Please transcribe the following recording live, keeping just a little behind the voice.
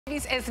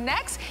Is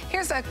next.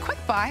 Here's a quick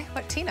buy,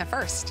 but Tina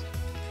first.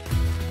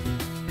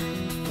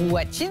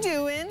 What you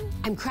doing?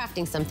 I'm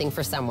crafting something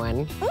for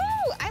someone.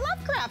 Ooh, I love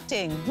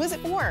crafting. Who's it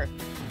for?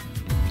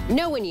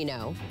 No one you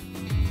know.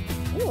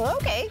 Ooh,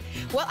 okay.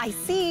 Well, I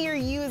see you're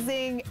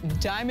using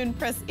diamond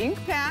press ink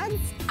pads.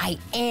 I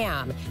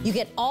am. You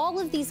get all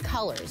of these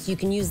colors. You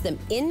can use them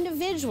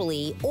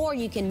individually or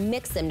you can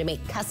mix them to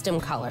make custom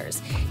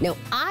colors. Now,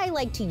 I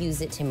like to use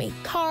it to make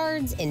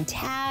cards and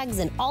tags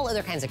and all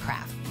other kinds of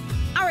craft.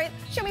 All right,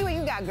 show me what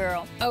you got,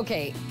 girl.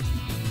 Okay,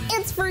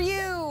 it's for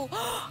you.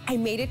 I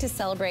made it to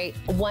celebrate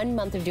 1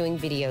 month of doing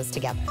videos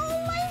together.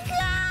 Oh my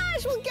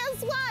gosh, well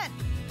guess what?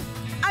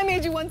 I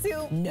made you one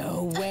too.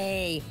 No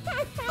way.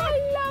 I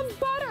love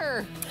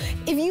butter.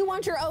 If you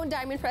want your own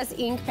diamond press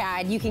ink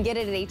pad, you can get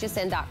it at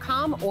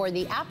hsn.com or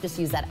the app. Just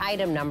use that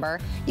item number.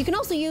 You can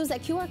also use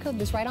that QR code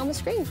that's right on the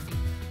screen.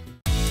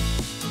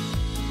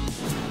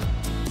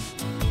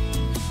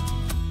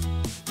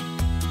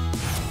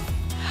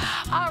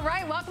 All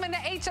right, welcome into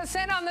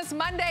HSN on this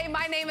Monday.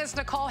 My name is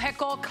Nicole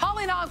Hickle,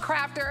 calling all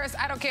crafters.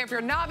 I don't care if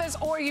you're novice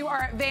or you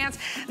are advanced.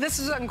 This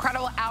is an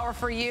incredible hour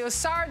for you.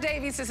 Sarah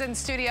Davies is in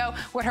studio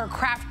with her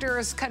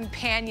Crafter's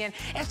Companion.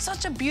 It's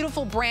such a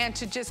beautiful brand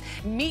to just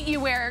meet you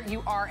where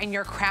you are in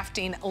your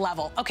crafting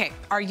level. Okay,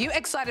 are you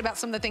excited about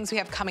some of the things we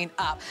have coming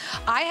up?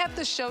 I have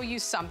to show you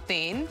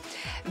something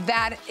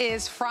that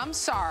is from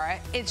Sarah.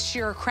 It's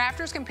your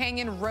Crafter's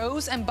Companion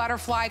Rose and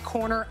Butterfly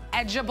Corner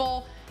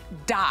Edgeable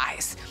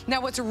dies.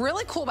 Now what's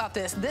really cool about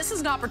this is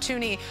an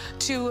opportunity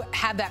to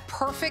have that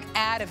perfect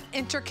ad of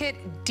intricate,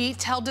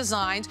 detailed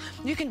designs.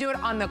 You can do it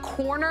on the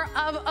corner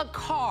of a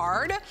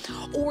card,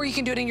 or you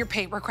can do it in your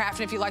paper craft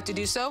if you like to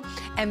do so.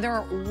 And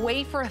they're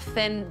wafer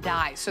thin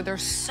dies, so they're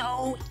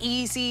so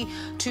easy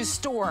to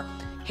store.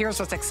 Here's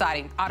what's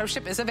exciting. Auto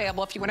ship is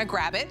available if you want to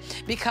grab it,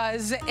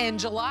 because in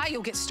July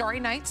you'll get Starry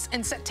Nights,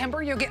 in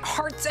September you'll get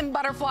Hearts and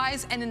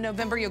Butterflies, and in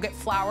November you'll get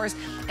Flowers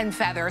and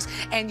Feathers,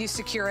 and you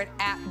secure it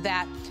at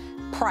that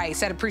price,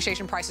 that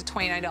appreciation price is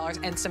 $29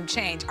 and some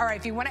change. All right,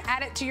 if you want to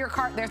add it to your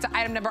cart, there's the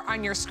item number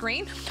on your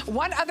screen.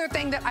 One other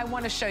thing that I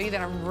want to show you that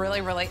I'm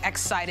really, really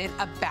excited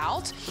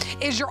about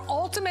is your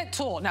ultimate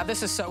tool. Now,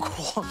 this is so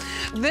cool.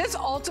 This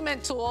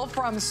ultimate tool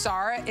from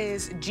Sarah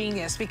is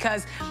genius,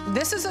 because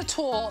this is a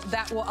tool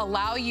that will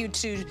allow you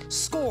to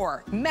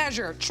score,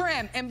 measure,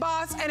 trim,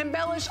 emboss, and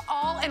embellish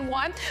all in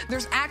one.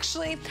 There's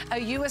actually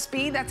a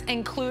USB that's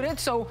included,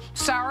 so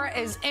Sarah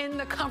is in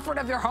the comfort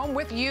of your home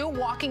with you,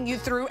 walking you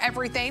through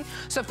everything.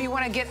 So if you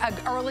want to get an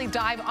early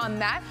dive on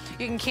that,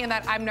 you can key in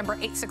that item number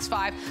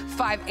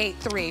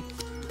 865-583.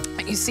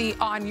 You see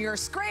on your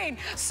screen.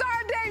 Sarah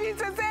Davies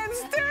is in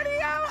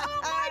studio.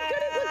 Oh my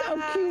goodness, look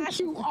how cute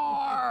you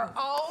are.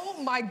 Oh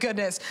my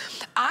goodness.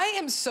 I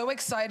am so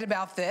excited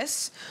about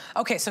this.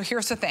 Okay, so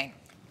here's the thing.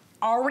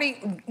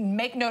 Already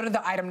make note of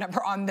the item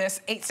number on this,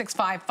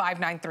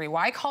 865-593.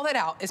 Why I call it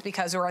out is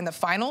because we're in the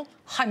final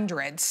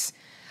hundreds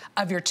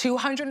of your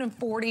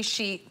 240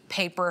 sheet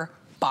paper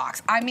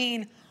box. I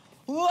mean,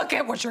 look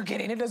at what you're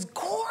getting. It is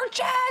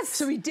gorgeous.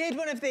 So we did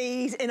one of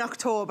these in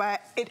October.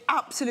 It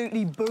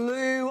absolutely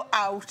blew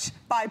out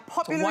by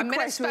popular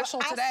request. We were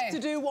asked to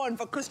do one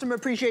for Customer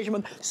Appreciation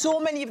Month. So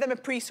many of them are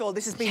pre-sold.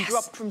 This has been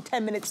dropped from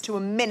 10 minutes to a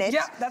minute.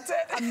 Yeah, that's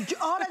it.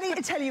 All I need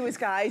to tell you is,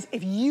 guys,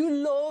 if you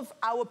love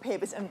our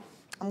papers, and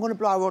I'm going to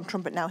blow our own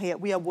trumpet now here.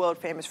 We are world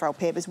famous for our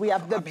papers. We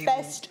have the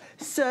best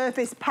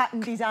surface pattern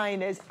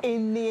designers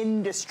in the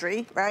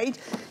industry, right?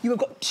 You have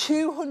got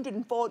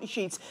 240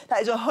 sheets. That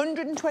is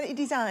 120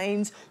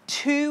 designs,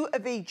 2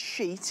 of each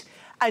sheet,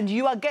 and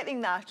you are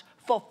getting that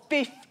for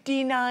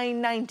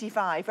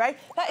 $59.95, right?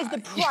 That is the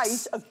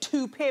price of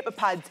 2 paper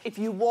pads if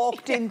you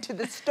walked into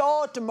the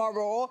store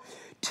tomorrow.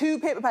 2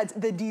 paper pads.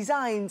 The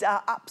designs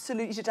are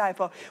absolutely to die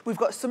for. We've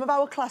got some of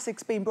our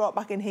classics being brought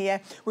back in here.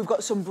 We've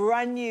got some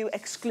brand new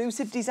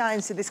exclusive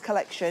designs to this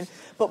collection.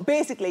 But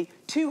basically,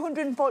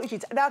 240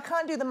 sheets. Now, I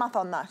can't do the math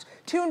on that.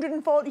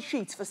 240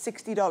 sheets for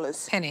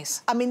 $60.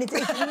 Pennies. I mean, it's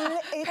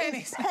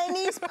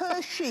pennies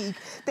per sheet.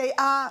 They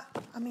are,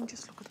 I mean,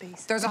 just look at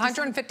these. There's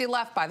 150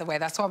 left, by the way.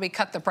 That's why we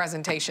cut the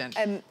presentation.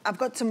 I've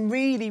got some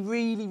really,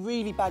 really,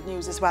 really bad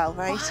news as well,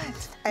 right?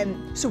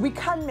 What? So we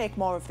can make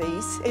more of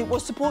these. It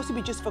was supposed to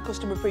be just for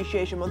Customer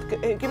Appreciation Month.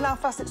 Given how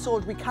fast it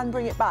sold, we can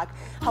bring it back.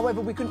 However,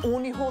 we can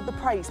only hold the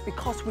price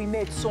because we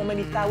made so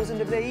many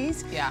thousand of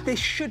these. Yeah. They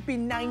should be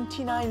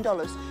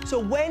 $99.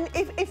 So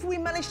if we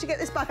manage to get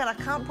this back, and I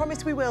can't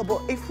promise we will,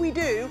 but if we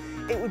do,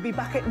 it would be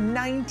back at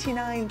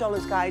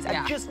 $99, guys.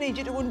 Yeah. I just need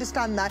you to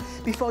understand that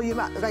before you,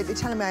 right, they're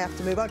telling me I have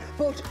to move on.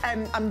 But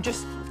I'm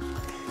just,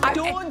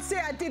 don't say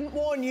I didn't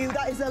warn you.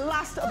 That is the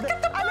last of the,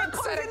 and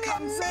it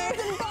comes in the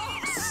amazing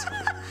box.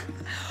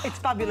 It's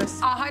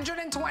fabulous.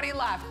 120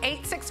 left.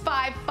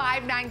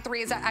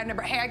 865-593 is that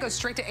number. Hey, I go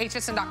straight to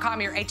hsn.com,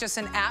 your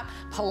HSN app.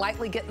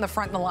 Politely get in the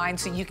front of the line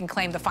so you can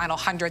claim the final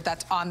 100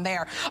 that's on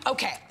there.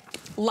 Okay,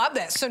 love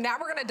this. So now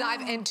we're gonna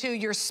dive into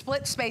your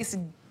split space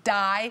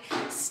die,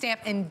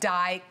 stamp, and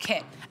die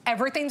kit.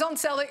 Everything's on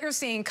sale that you're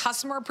seeing,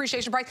 customer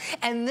appreciation price,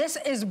 and this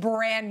is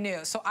brand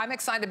new. So I'm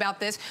excited about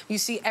this. You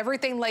see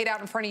everything laid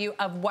out in front of you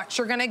of what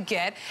you're gonna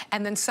get,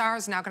 and then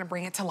Sarah's now gonna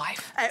bring it to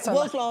life.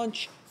 World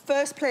launch,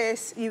 first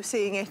place you're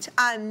seeing it,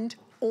 and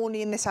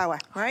only in this hour,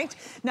 right?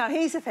 Now,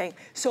 here's the thing.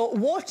 So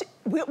what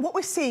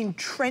we're seeing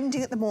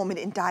trending at the moment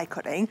in die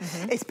cutting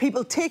is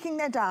people taking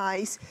their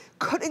dies,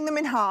 cutting them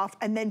in half,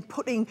 and then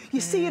putting,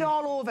 you see it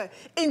all over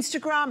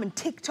Instagram and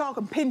TikTok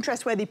and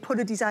Pinterest where they put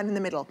a design in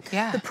the middle.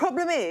 Yeah. The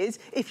problem is,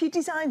 if your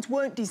designs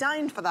weren't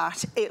designed for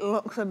that, it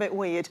looks a bit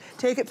weird.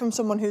 Take it from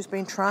someone who's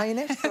been trying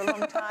it for a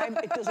long time,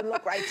 it doesn't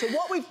look right. So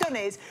what we've done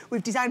is,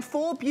 we've designed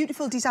 4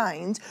 beautiful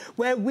designs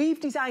where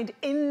we've designed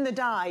in the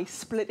die,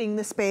 splitting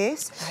the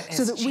space.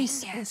 So that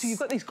so you've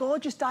got these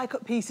gorgeous die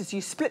cut pieces, so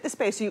you split the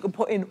space so you can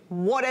put in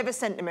whatever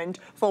sentiment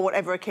for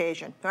whatever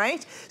occasion,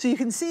 right? So you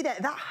can see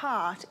that that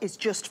heart is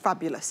just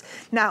fabulous.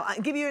 Now, I'll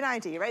give you an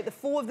idea, right? The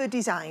 4 of the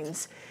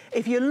designs,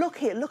 if you look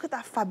here, look at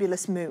that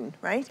fabulous moon,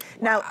 right?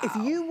 Wow. Now, if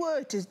you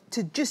were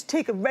to just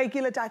take a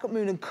regular die cut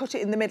moon and cut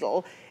it in the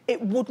middle,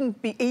 it wouldn't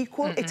be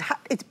equal.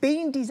 It's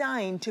been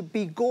designed to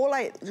go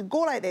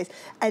like this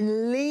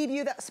and leave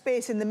you that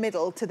space in the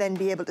middle to then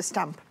be able to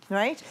stamp,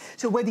 right?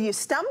 So whether you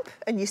stamp,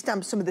 and you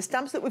stamp some of the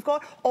stamps that we've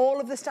got, all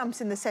of the stamps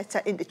in the set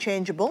are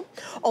interchangeable,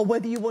 or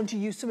whether you want to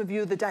use some of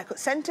your the die cut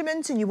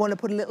sentiments and you want to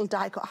put a little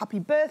die cut happy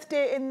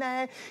birthday in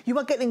there, you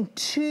are getting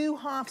 2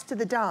 halves to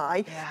the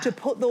die to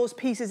put those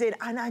pieces in,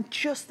 and I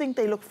just think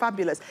they look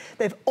fabulous.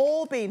 They've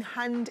all been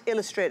hand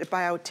illustrated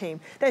by our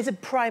team. There's a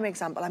prime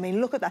example. I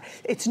mean, look at that.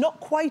 It's not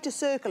quite a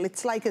circle,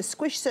 it's like a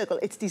squish circle.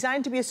 It's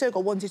designed to be a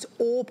circle once it's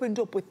opened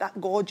up with that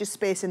gorgeous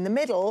space in the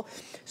middle,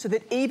 so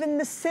that even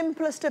the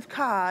simplest of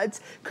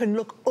cards can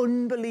look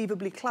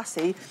unbelievably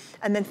classy.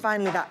 And then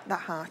finally that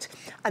heart.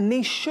 And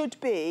these should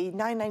be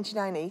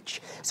 $9.99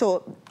 each.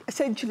 So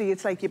essentially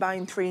it's like you're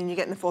buying 3 and you're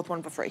getting the 4th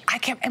one for free. I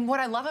can't, and what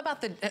I love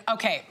about the,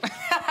 okay,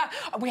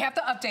 we have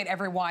to update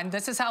everyone.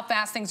 This is how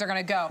fast things are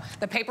gonna go.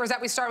 The papers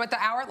that we started with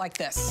the hour, like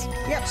this.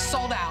 Yep.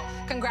 Sold out.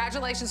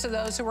 Congratulations to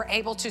those who were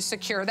able to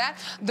secure that.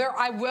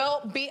 I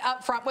will be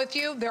upfront with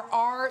you. There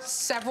are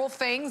several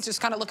things, just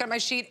kind of look at my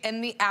sheet,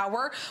 in the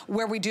hour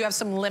where we do have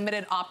some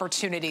limited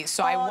opportunities.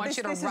 So I want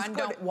you to run,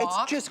 don't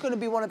walk. It's just gonna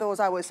be one of those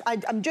hours.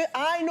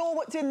 I know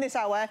what's in this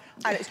hour,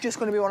 and it's just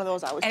gonna be one of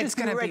those hours. It's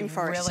gonna be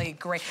really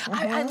great.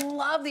 I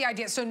love the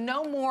idea. So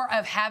no more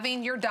of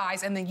having your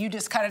dies and then you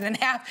just cut it in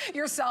half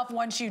yourself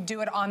once you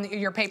do it on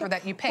your paper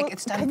that you pick.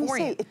 It's done for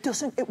you.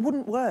 It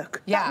wouldn't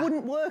work. Yeah. That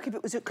wouldn't work if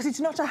it was, because it's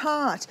not a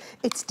heart.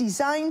 It's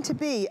designed to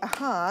be a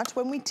heart.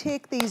 When we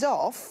take these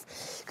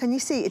off, can you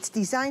see? It's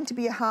designed to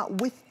be a heart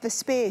with the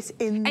space in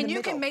the middle. And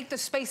you can make the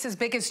space as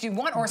big as you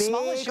want or as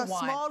small as you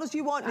want. Small as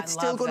you want, it's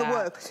still gonna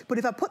work. But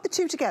if I put the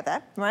 2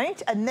 together,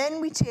 right, and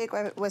then we take,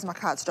 where's my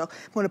cardstock?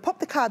 I'm gonna pop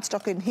the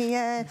cardstock in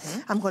here.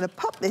 I'm gonna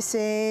pop this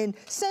in,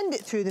 send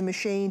it through the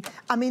machine.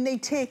 I mean, they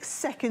take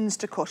seconds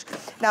to cut.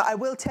 Now, I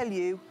will tell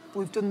you,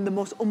 we've done the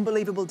most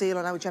unbelievable deal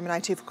on our Gemini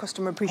 2 for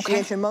Customer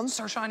Appreciation Month.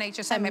 Search on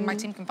HSN, maybe my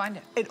team can find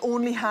it. It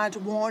only had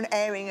 1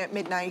 airing at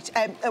midnight,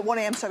 at 1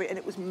 AM, sorry, and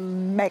it was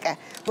mega.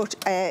 But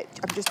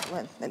I'm just,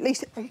 well, at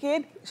least,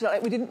 again, it's not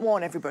like we didn't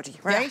warn everybody,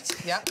 right?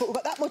 Yeah. But we've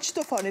got that much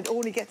stuff on, we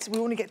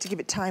only get to give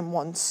it time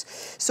once.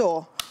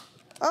 So,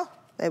 oh,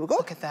 there we go.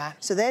 Look at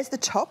that. So there's the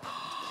top.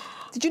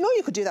 Did you know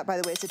you could do that, by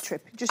the way? It's a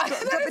trip. Just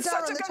drop it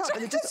down on the top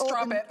and it just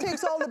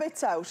takes all the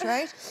bits out,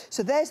 right?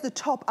 So there's the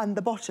top and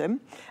the bottom.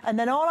 And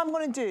then all I'm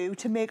going to do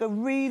to make a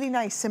really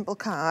nice, simple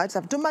card,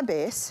 I've done my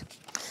base.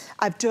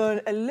 I've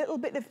done a little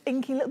bit of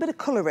inking, a little bit of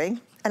colouring,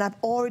 and I've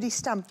already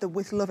stamped the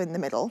With Love in the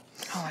middle.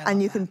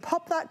 And you can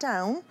pop that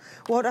down.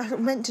 What I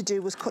meant to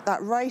do was cut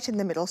that right in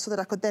the middle so that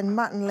I could then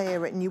matte and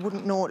layer it and you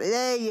wouldn't notice.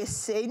 There you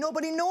see,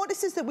 nobody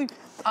notices that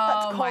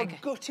that's called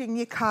gutting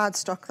your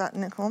cardstock, that,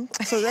 Nicole.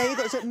 So there you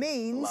go, so it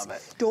means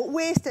don't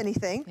waste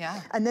anything.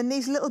 Yeah. And then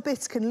these little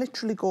bits can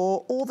literally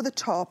go over the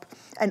top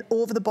and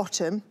over the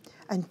bottom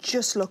and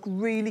just look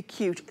really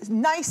cute. It's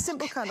nice,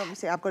 simple card.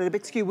 Obviously, I've got it a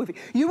bit skewed with it.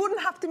 You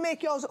wouldn't have to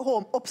make yours at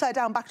home upside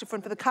down, back to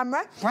front for the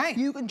camera. Right.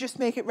 You can just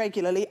make it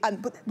regularly,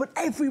 but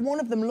every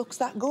one of them looks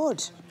that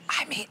good.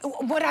 I mean,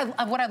 what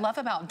I love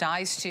about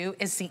dies too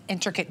is the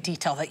intricate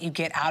detail that you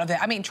get out of it.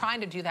 I mean,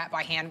 trying to do that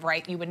by hand,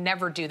 right? You would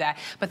never do that.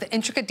 But the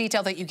intricate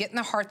detail that you get in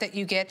the heart that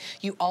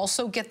you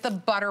also get the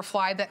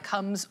butterfly that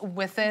comes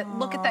with it.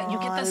 Look at that. You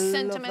get the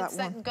sentiments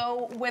that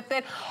go with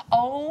it.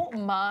 Oh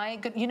my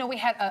good. You know, we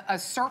had a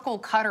circle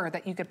cutter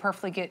that you could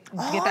perfectly get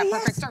that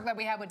perfect circle that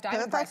we had with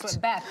Diamond Price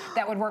with Beth.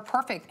 That would work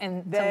perfect,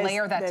 and to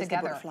layer that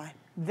together.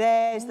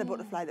 There's the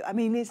butterfly. I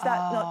mean, is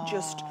that not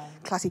just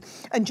classy?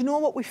 And do you know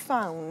what we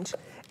found?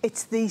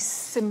 It's these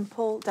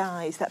simple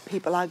dies that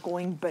people are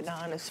going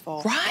bananas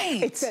for.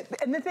 Right.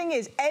 And the thing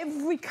is,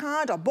 every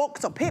card or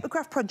box or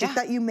papercraft project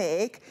that you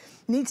make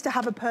needs to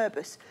have a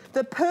purpose.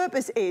 The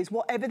purpose is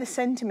whatever the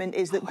sentiment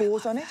is that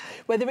goes on it,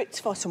 whether it's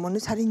for someone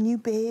who's had a new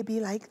baby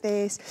like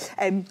this,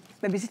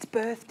 maybe it's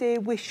birthday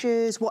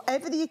wishes,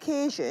 whatever the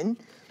occasion,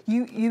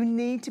 You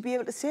need to be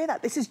able to say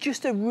that. This is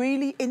just a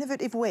really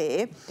innovative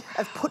way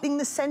of putting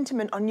the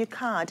sentiment on your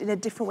card in a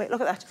different way.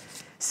 Look at that.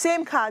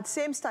 Same card,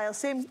 same style,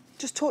 same,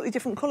 just totally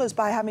different colours.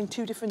 By having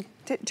two different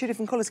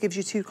colours gives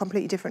you two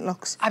completely different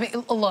looks. I mean,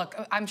 look,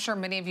 I'm sure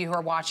many of you who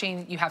are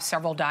watching, you have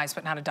several dies,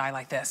 but not a die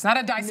like this. Not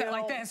a die set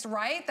like this,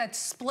 right? That's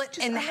split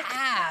in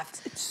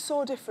half. It's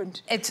so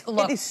different. It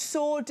is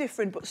so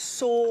different, but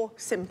so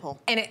simple.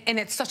 And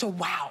it's such a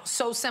wow.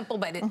 So simple,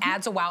 but it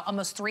adds a wow.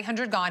 Almost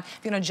 300 gone. If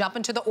you're gonna jump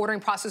into the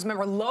ordering process,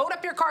 remember, load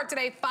up your cart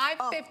today.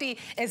 $5.50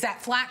 is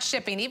that flat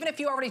shipping. Even if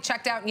you already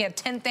checked out and you had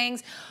 10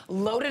 things,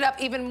 load it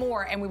up even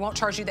more, and we won't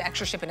charge you the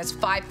extra shipping. It's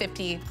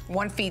 $5.50,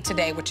 one fee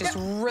today, which is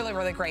really,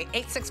 really great.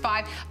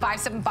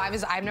 865-575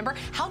 is the item number.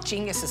 How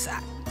genius is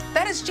that?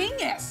 That is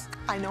genius.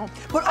 I know.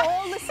 But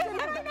all the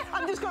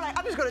I'm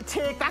just gonna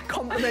take that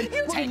compliment.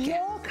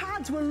 Your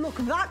cards will look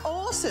that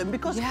awesome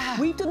because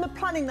we've done the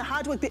planning, the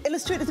hard work, the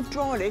illustrators have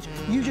drawn it.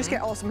 You just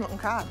get awesome looking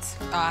cards.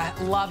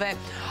 Love it.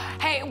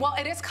 Hey, well,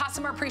 it is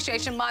Customer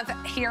Appreciation Month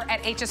here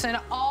at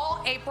HSN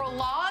all April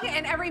long,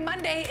 and every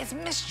Monday is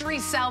Mystery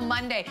Sell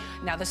Monday.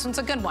 Now, this one's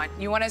a good one.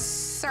 You want to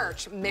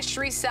search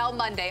Mystery Sell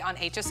Monday on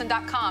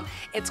hsn.com.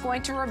 It's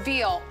going to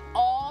reveal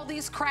all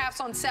these crafts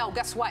on sale.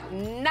 Guess what?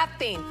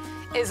 Nothing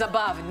is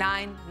above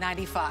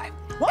 $9.95.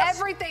 What?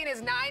 Everything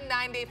is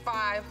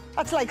 $9.95.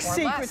 That's like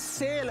secret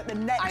sale at the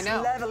next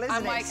level, isn't it?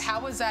 I'm like,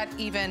 how is that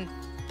even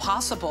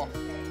possible?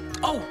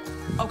 Oh,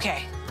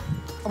 okay.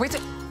 Are we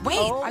wait,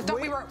 I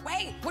thought we were,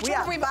 which one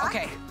are we?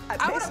 Okay. At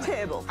this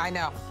table. I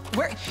know.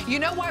 You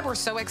know why we're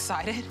so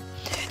excited?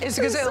 It's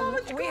because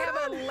we have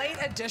a late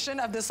edition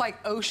of this like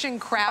ocean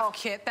craft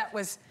kit that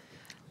was,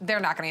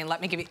 they're not gonna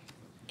let me give you,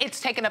 it's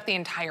taken up the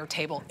entire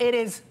table. It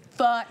is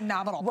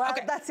phenomenal. Well,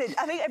 that's it.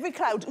 I think every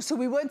cloud, so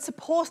we weren't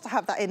supposed to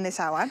have that in this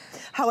hour.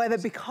 However,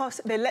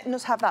 because they're letting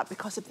us have that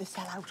because of the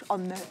sellout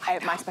on the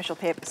My Special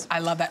Papers. I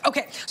love that.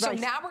 Okay, so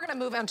now we're gonna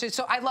move on to,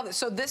 so I love it.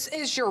 So this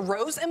is your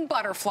rose and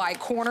butterfly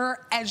corner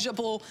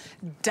edgeable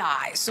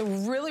die. So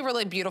really,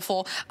 really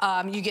beautiful.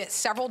 You get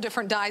several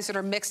different dies that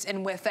are mixed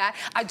in with that.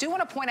 I do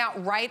wanna point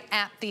out right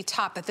at the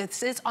top that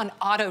this is on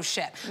auto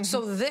ship.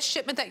 So this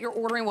shipment that you're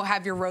ordering will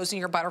have your rose and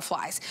your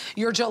butterflies.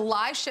 Your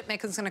July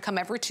shipment is gonna come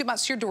every 2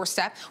 months to your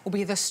doorstep. Will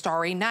be the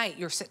Starry Night.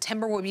 Your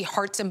September will be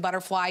Hearts and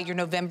Butterfly. Your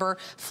November,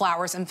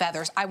 Flowers and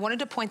Feathers. I wanted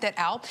to point that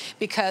out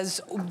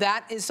because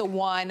that is the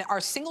one, our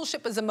single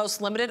ship is the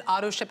most limited.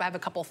 Auto ship, I have a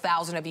couple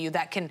thousand of you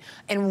that can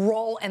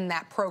enroll in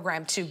that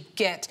program to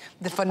get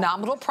the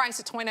phenomenal price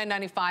of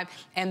 $29.95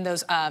 and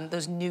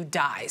those new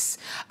dies.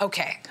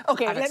 Okay,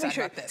 let me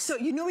show you. So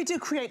you know we do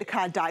create a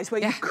card dies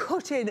where you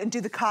cut in and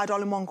do the card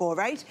all in one go,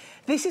 right?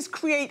 This is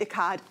create a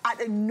card at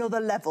another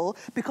level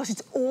because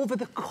it's over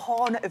the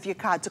corner of your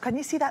card. So can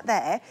you see that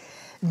there?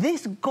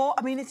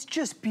 I mean, it's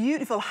just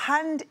beautiful,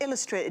 hand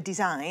illustrated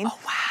design,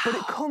 but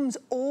it comes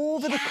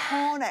over the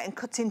corner and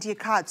cuts into your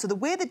card. So the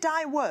way the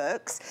die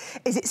works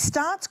is it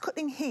starts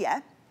cutting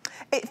here,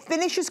 it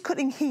finishes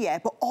cutting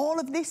here, but all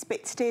of this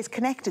bit stays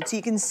connected. So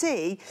you can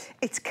see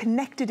it's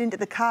connected into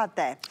the card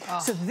there.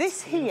 So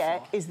this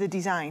here is the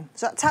design.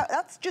 So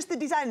that's just the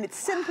design in its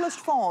simplest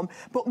form,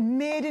 but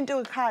made into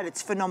a card.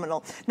 It's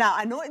phenomenal. Now,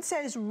 I know it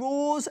says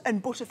rose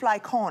and butterfly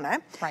corner.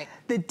 Right.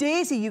 The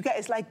daisy you get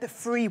is like the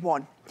free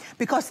one.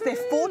 Because they're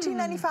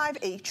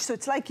 $14.95 each, so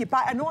it's like you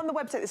buy. I know on the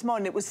website this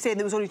morning it was saying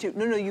there was only two.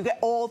 No, you get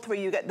all three.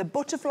 You get the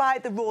butterfly,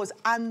 the rose,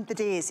 and the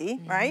daisy,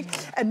 right?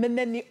 And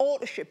then the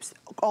auto ships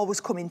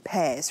always come in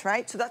pairs,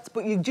 right? So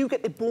but you do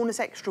get the bonus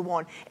extra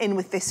one in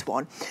with this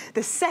one.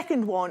 The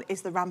second one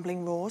is the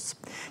rambling rose.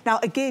 Now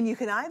again, you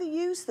can either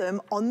use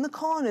them on the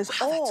corners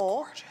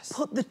or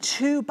put the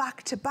two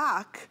back to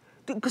back.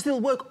 Because they'll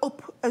work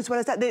up as well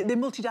as that. They're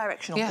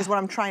multi-directional, is what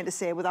I'm trying to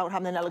say without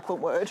having an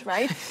eloquent word,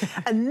 right?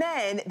 And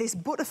then this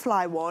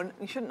butterfly one,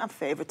 you shouldn't have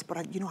favourites,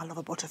 but you know I love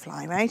a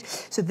butterfly, right?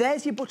 So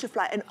there's your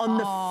butterfly, and on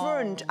the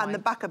front and the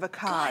back of a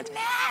card.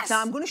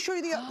 Now I'm going to show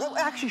you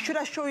actually, should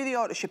I show you the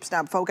auto ships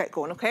now before we get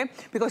going, okay?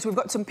 Because we've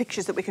got some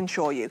pictures that we can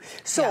show you.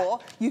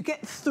 So you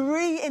get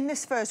 3 in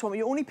this first one.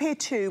 You only pay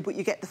 2, but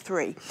you get the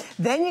 3.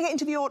 Then you get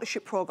into the auto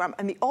ship programme,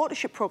 and the auto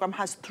ship programme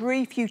has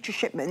 3 future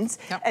shipments,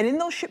 and in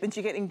those shipments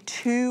you're getting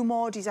 2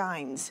 more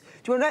designs.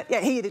 Do you want that?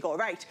 Yeah, here they go,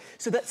 right.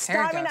 So that's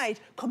Starry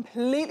Night,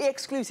 completely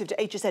exclusive to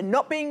HSN,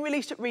 not being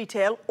released at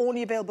retail,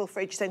 only available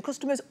for HSN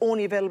customers,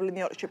 only available in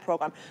the auto ship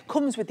programme.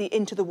 Comes with the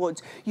Into the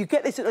Woods. You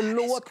get this at a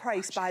lower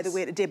price, by the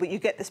way, today, but you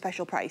get the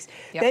special price.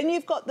 Then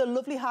you've got the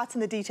lovely hearts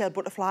and the detailed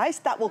butterflies.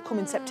 That will come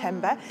in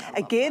September.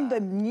 Again,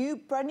 the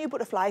brand new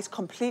butterflies,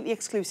 completely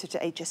exclusive to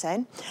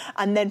HSN.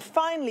 And then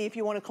finally, if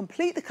you want to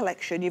complete the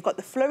collection, you've got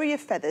the flurry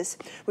of feathers,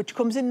 which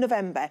comes in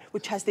November,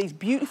 which has these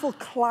beautiful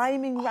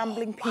climbing,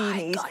 rambling peonies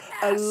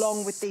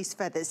along with these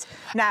feathers.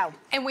 Now,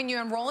 and when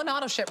you enroll in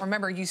auto ship,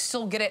 remember you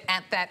still get it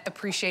at that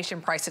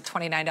appreciation price at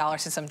 $29 and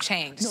some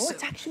change. No,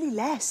 it's actually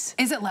less.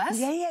 Is it less?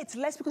 Yeah, it's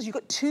less because you've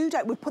got 2.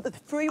 We put the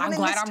free one in this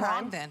time. I'm glad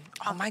I'm wrong then.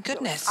 Oh my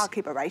goodness. I'll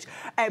keep it right.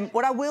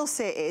 What I will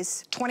say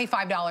is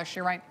 $25.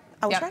 You're right.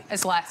 I was right.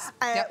 It's less.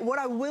 What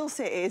I will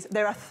say is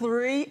there are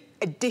 3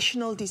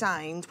 additional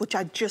designs, which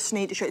I just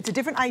need to show you. It's a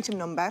different item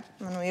number.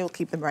 I know you'll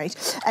keep them right.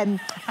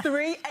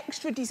 3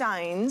 extra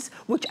designs,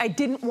 which I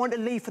didn't want to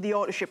leave for the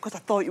auto ship because I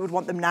thought you would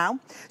want them now.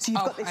 So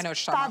you've got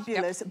this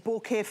fabulous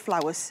bouquet of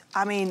flowers.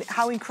 I mean,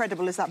 how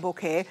incredible is that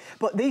bouquet?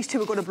 But these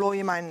two are going to blow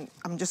your mind.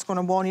 I'm just going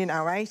to warn you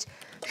now, right?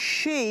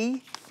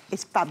 She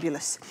is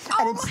fabulous.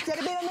 And instead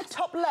of being on the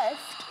top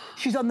left,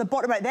 she's on the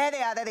bottom right. There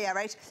they are,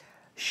 right?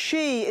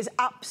 She is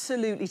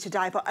absolutely to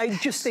die for. I'm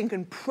just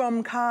thinking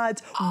prom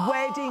cards,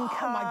 wedding cards.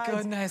 Oh my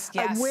goodness,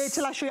 yes. And wait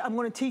till I show you. I'm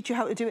going to teach you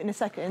how to do it in a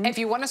second. If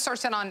you want to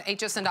search it on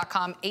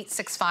hsn.com,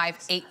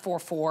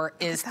 865-844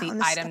 is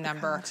the item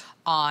number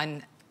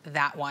on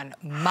that one.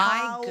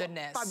 My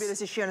goodness. How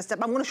fabulous is she on a step?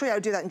 I'm going to show you how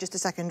to do that in just a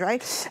second,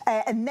 right?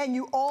 And then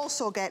you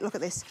also get, look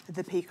at this,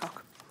 the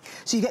peacock.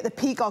 So you get the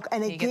peacock,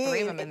 and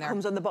again, it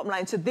comes on the bottom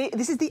line. So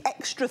this is the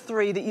extra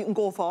 3 that you can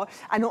go for.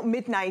 I know at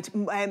midnight,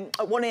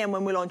 at 1 a.m.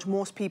 when we launch,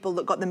 most people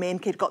that got the main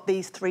kit got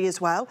these 3 as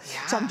well.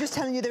 Yeah. So I'm just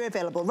telling you they're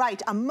available.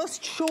 Right, I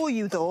must show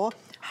you, though,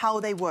 how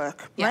they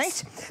work,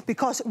 right?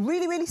 Because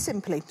really, really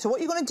simply, so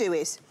what you're going to do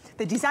is,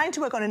 they're designed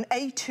to work on an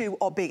A2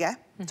 or bigger.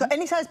 So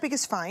any size big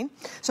is fine.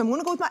 So I'm going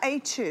to go with my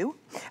A2,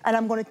 and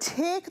I'm going to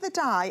take the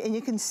die, and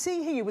you can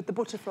see here with the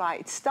butterfly,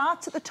 it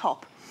starts at the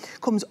top,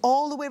 comes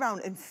all the way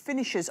around and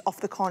finishes off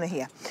the corner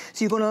here.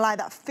 So you're going to lie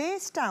that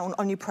face down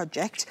on your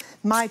project.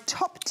 My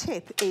top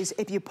tip is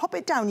if you pop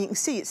it down, you can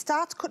see it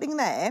starts cutting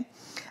there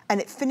and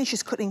it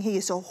finishes cutting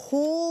here. So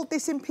hold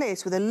this in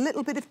place with a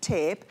little bit of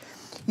tape.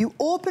 You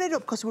open it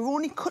up because we're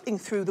only cutting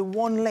through the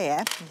 1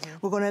 layer.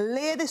 We're going to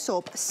layer this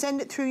up,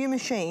 send it through your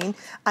machine,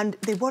 and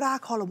they're what I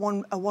call a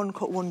one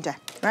cut wonder,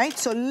 right?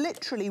 So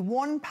literally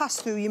 1 pass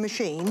through your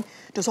machine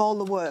does all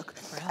the work.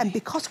 Really? And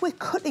because we're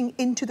cutting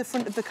into the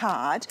front of the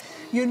card,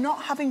 you're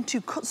not having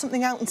to cut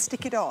something out and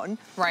stick it on.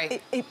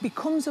 Right. It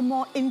becomes a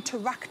more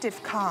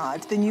interactive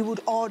card than you would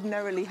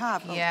ordinarily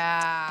have.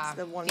 Yeah. It's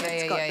the one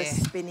that's got the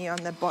spinny on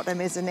the bottom,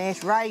 isn't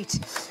it? Right.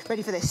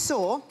 Ready for this?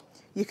 So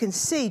you can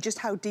see just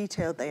how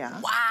detailed they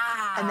are.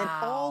 Wow. And then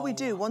all we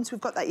do, once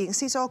we've got that, you can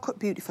see it's all cut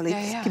beautifully.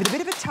 Give it a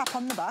bit of a tap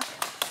on the back.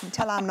 You can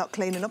tell I'm not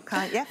cleaning up,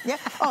 can't you? Yeah.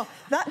 Oh,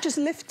 that just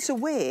lifts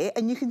away,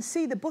 and you can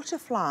see the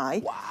butterfly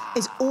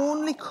is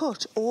only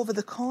cut over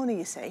the corner,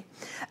 you see.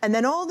 And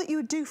then all that you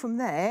would do from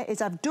there is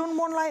I've done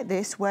one like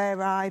this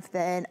where I've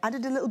then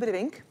added a little bit of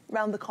ink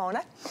around the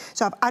corner.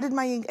 So I've added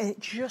my ink, and it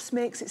just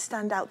makes it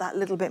stand out that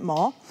little bit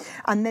more.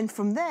 And then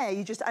from there,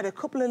 you just add a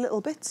couple of little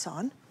bits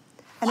on,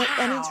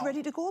 and it's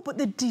ready to go. But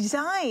the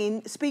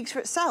design speaks for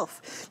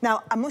itself.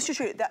 Now, I must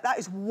assure you that that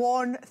is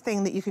one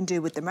thing that you can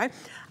do with them, right?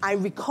 I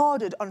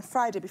recorded on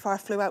Friday before I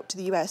flew out to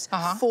the US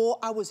 4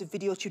 hours of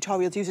video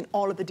tutorials using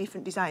all of the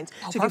different designs.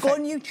 So if you go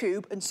on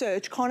YouTube and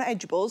search Corner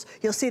Edgeables,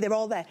 you'll see they're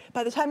all there.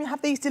 By the time you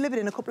have these delivered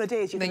in a couple of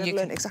days, you're going to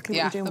learn exactly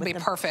what you're doing with them. It'll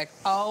be perfect.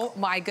 Oh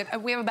my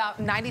goodness. We have about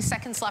 90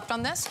 seconds left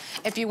on this.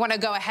 If you want to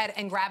go ahead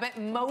and grab it,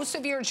 most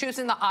of you are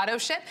choosing the auto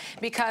ship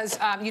because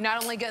you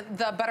not only get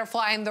the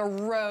butterfly and the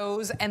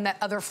rose and that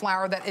other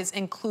flower that is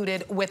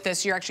included with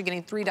this. You're actually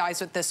getting 3 dies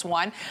with this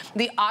one.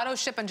 The auto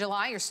ship in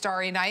July, your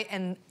Starry Night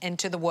and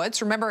Into the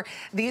Woods. Remember,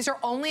 these are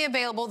only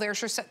available.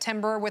 There's your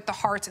September with the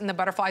hearts and the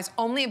butterflies,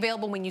 only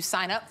available when you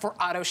sign up for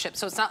auto ship.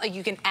 So it's not like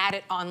you can add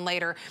it on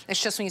later.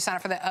 It's just when you sign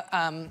up for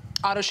the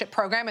auto ship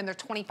program, and they're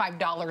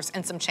 $25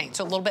 and some change.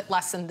 So a little bit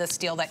less than this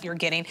deal that you're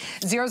getting.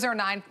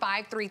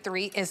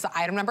 009533 is the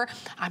item number.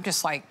 I'm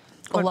just like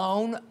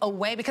blown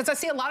away because I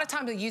see a lot of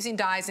times using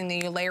dyes and then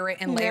you layer it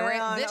and layer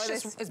it. This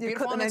just is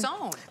beautiful on its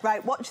own.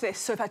 Right, watch this.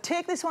 So if I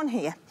take this one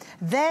here,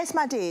 there's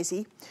my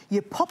daisy.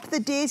 You pop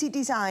the daisy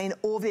design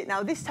over it.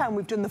 Now this time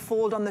we've done the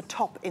fold on the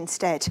top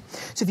instead.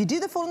 So if you do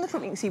the fold on the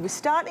top, you can see we're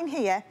starting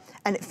here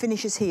and it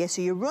finishes here.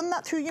 So you run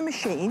that through your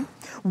machine.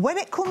 When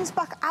it comes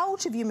back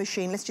out of your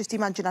machine, let's just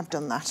imagine I've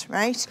done that,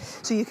 right?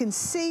 So you can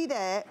see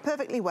there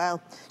perfectly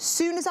well.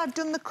 Soon as I've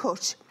done the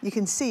cut, you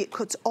can see it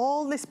cuts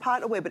all this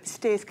part away, but it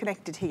stays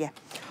connected here.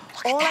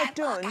 All I've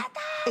done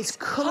is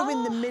colour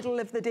in the middle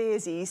of the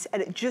daisies,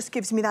 and it just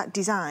gives me that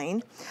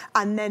design.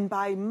 And then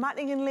by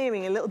matting and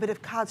layering a little bit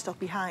of cardstock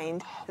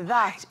behind,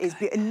 that is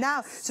beautiful.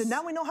 Now, so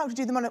now we know how to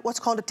do them on what's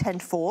called a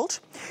tent fold.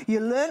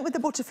 You learned with the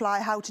butterfly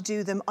how to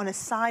do them on a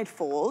side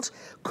fold.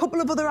 Couple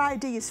of other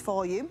ideas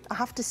for you. I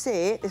have to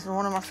say, this is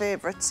one of my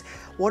favourites.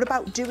 What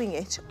about doing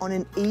it on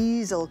an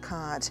easel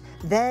card?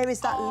 There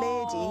is that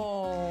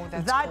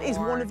lady. That is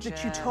one of the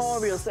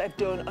tutorials that I've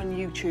done on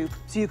YouTube.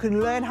 So you can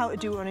learn how to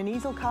do it on an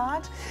easel card.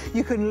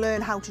 You can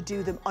learn how to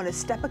do them on a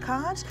stepper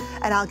card,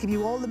 and I'll give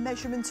you all the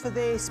measurements for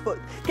this. But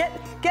get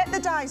the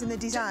dies and the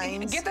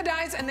designs. Get the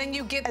dies, and then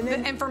you get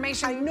the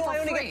information I know for I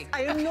only free.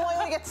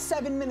 get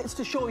 7 minutes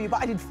to show you,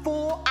 but I did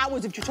 4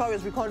 hours of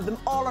tutorials, recorded them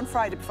all on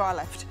Friday before I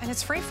left. And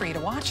it's free for you to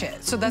watch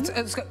it. So that's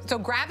so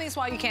grab these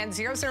while you can.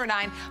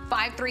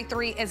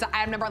 009533 is the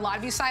item number. A lot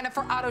of you sign up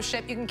for auto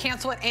ship. You can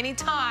cancel at any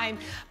time,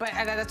 but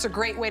that's a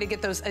great way to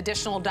get those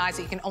additional dies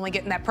that you can only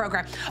get in that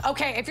program.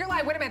 Okay, if you're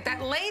like, wait a minute,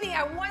 that lady,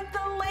 I want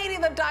the lady,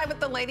 the die with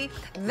the lady,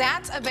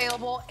 that's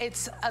available.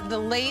 It's the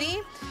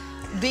lady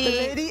The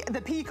lady,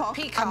 the peacock,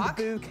 and the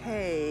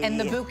bouquet. And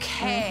the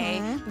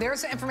bouquet.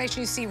 There's the information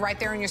you see right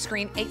there on your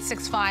screen,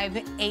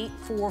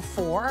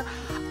 865-844.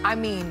 I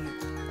mean,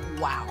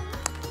 wow.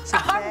 So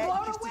I'm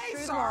blown away,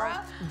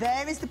 Sarah.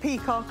 There is the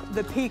peacock.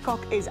 The peacock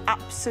is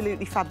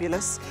absolutely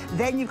fabulous.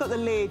 Then you've got the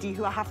lady,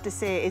 who I have to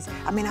say is,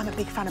 I mean, I'm a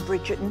big fan of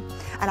Bridgerton,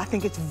 and I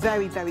think it's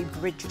very, very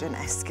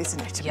Bridgerton-esque,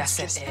 isn't it? Yes,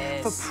 it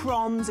is. For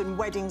proms and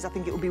weddings, I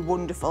think it would be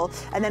wonderful.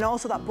 And then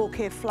also that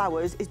bouquet of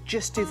flowers is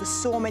just do for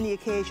so many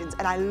occasions,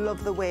 and I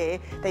love the way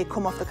they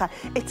come off the card.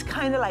 It's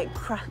kind of like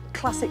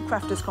classic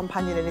Crafter's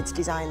Companion in its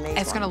design.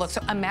 It's going to look,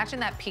 so imagine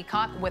that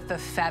peacock with the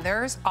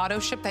feathers, auto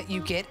ship that you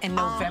get in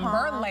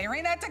November,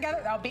 layering that together.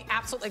 That would be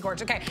absolutely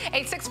gorgeous. Okay,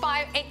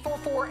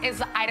 865-844 is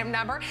the item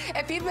number.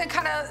 If you've been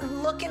kind of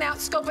looking out,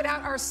 scoping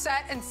out our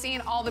set and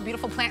seeing all the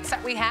beautiful plants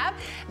that we have,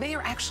 they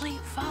are actually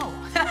faux.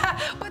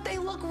 But they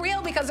look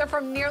real because they're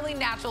from Nearly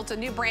Natural. It's a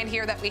new brand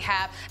here that we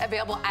have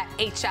available at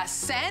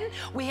HSN.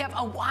 We have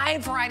a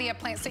wide variety of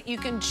plants that you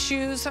can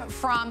choose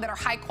from that are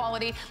high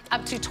quality,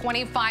 up to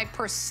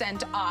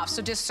 25% off.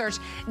 So just search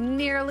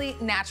Nearly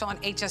Natural on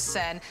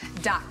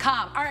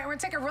hsn.com. All right, we're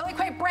gonna take a really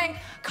quick break.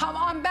 Come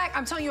on back.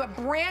 I'm telling you, a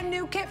brand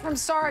new kit from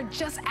Sarah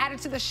just added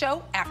to the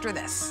show after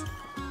this.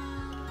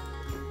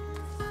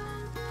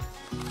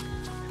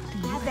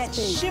 Add that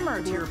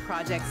shimmer to your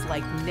projects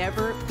like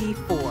never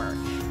before.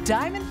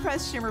 Diamond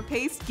Press Shimmer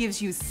Paste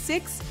gives you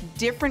 6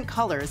 different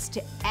colors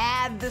to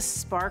add the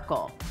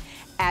sparkle.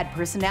 Add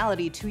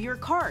personality to your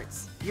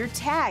cards, your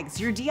tags,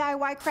 your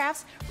DIY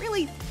crafts,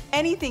 really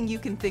anything you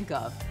can think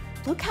of.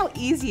 Look how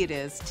easy it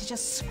is to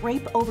just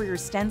scrape over your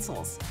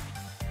stencils.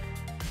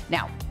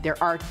 Now,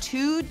 there are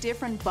 2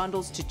 different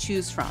bundles to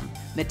choose from.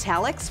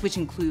 Metallics, which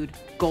include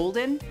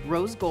golden,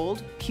 rose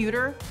gold,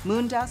 pewter,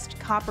 moon dust,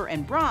 copper,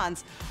 and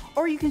bronze,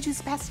 or you can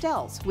choose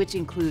pastels, which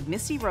include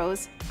misty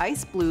rose,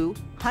 ice blue,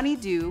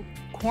 honeydew,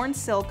 corn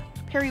silk,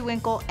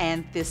 periwinkle,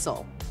 and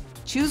thistle.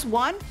 Choose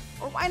one,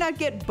 or why not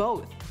get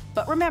both?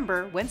 But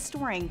remember, when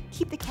storing,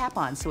 keep the cap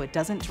on so it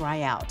doesn't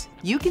dry out.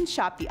 You can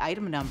shop the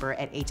item number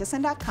at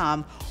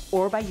hsn.com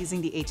or by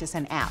using the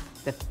HSN app.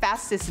 The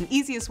fastest and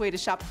easiest way to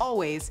shop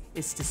always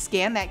is to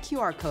scan that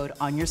QR code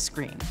on your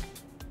screen.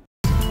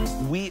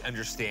 We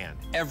understand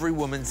every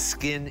woman's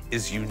skin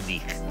is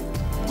unique.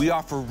 We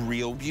offer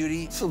real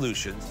beauty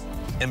solutions,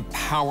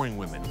 empowering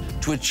women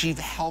to achieve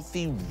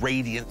healthy,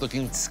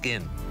 radiant-looking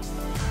skin.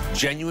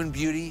 Genuine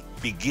beauty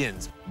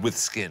begins with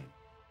skin.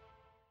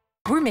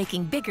 We're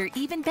making bigger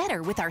even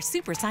better with our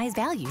supersize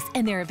values,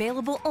 and they're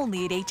available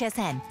only at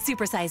HSN.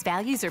 Supersize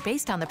values are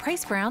based on the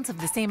price per ounce of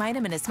the same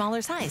item in a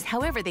smaller size.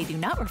 However, they do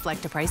not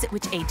reflect a price at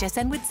which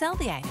HSN would sell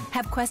the item.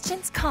 Have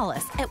questions? Call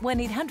us at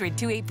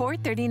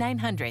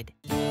 1-800-284-3900.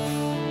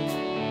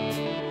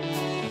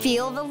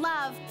 Feel the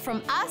love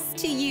from us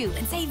to you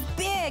and save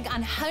big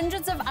on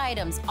hundreds of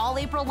items all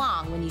April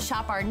long when you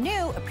shop our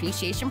new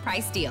appreciation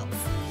price deals.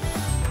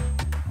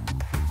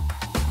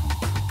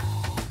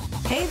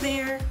 Hey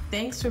there,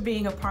 thanks for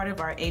being a part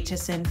of our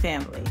HSN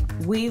family.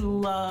 We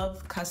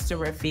love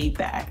customer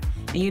feedback.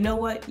 And you know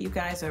what? You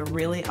guys are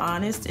really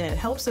honest and it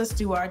helps us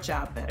do our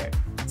job better.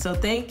 So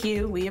thank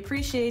you, we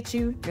appreciate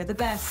you, you're the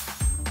best.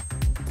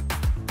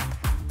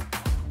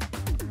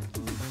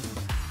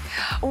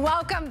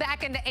 Welcome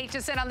back into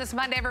HSN on this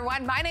Monday,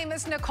 everyone. My name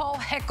is Nicole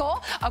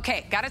Hickle.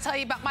 Okay, got to tell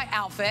you about my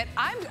outfit.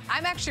 I'm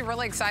actually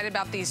really excited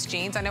about these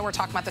jeans. I know we're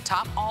talking about the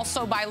top,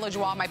 also by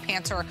LaJoie. My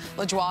pants are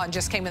LaJoie and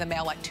just came in the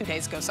mail like 2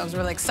 days ago, so I was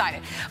really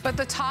excited. But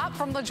the top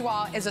from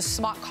LaJoie is a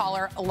smock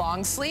collar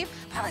long sleeve.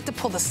 I like to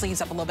pull the sleeves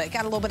up a little bit.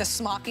 Got a little bit of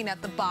smocking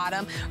at the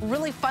bottom.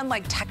 Really fun,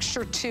 like,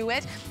 texture to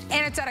it.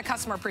 And it's at a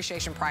customer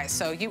appreciation price,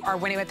 so you are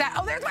winning with that.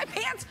 Oh, there's my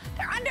pants.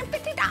 They're under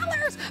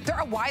 $50. They're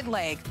a wide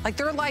leg. Like,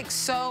 they're like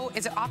so,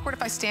 is it awkward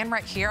if I stand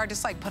right here? I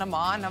just like put them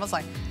on and I was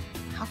like,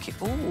 how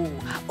cute. Ooh,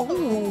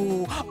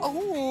 ooh,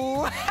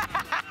 ooh.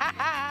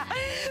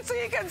 So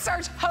you can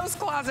search Host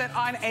Closet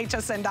on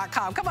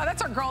hsn.com. Come on,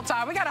 that's our girl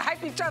time. We got to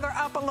hype each other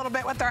up a little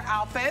bit with our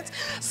outfits.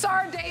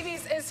 Sarah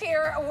Davies is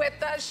here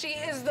with us. She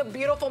is the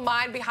beautiful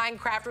mind behind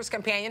Crafter's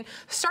Companion,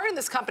 starting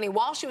this company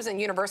while she was in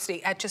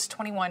university at just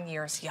 21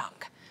 years young.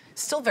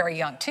 Still very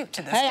young, too,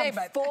 to this day.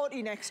 I'm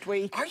 40 next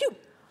week. Are you?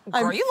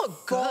 Girl, you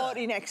look good.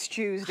 40 next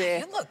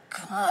Tuesday. You look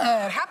good.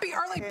 Happy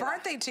early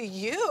birthday to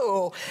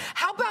you.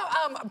 How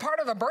about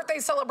part of a birthday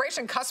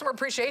celebration, customer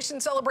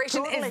appreciation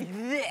celebration is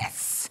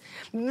this.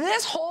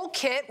 This whole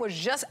kit was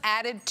just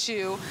added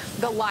to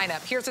the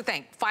lineup. Here's the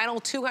thing. Final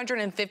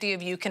 250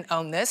 of you can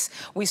own this.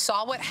 We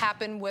saw what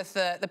happened with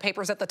the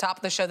papers at the top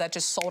of the show that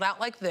just sold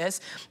out like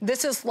this.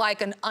 This is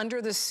like an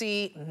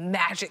under-the-sea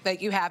magic that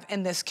you have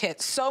in this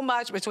kit. So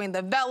much between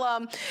the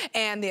vellum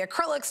and the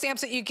acrylic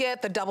stamps that you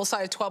get, the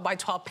double-sided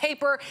 12x12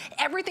 paper.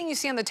 Everything you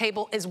see on the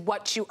table is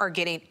what you are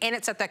getting, and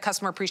it's at that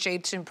customer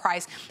appreciation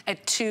price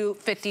at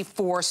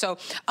 $254. So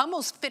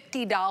almost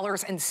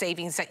 $50 in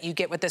savings that you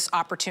get with this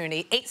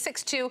opportunity.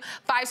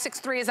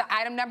 862-563 is the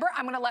item number.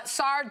 I'm going to let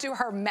Sarah do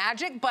her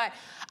magic, but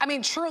I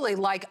mean, truly,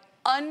 like,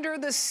 under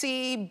the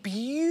sea,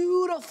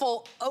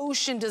 beautiful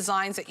ocean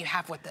designs that you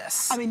have with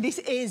this. I mean, this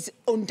is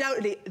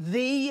undoubtedly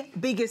the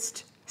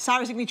biggest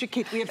Sarah Signature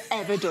kit we have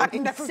ever done.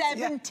 In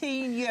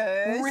 17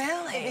 years.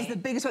 Really? It is the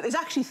biggest one. There's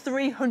actually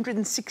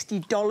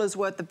 $360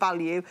 worth of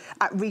value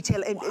at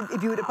retail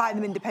if you were to buy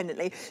them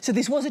independently. So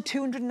this was a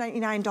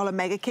 $299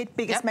 mega kit,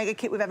 biggest mega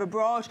kit we've ever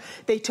brought.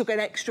 They took an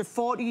extra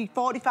 $40,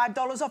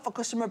 $45 off for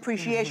Customer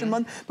Appreciation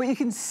Month. But you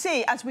can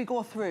see as we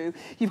go through,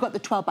 you've got the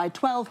 12 by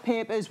 12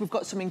 papers, we've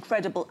got some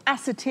incredible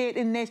acetate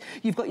in this,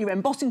 you've got your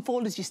embossing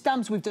folders, your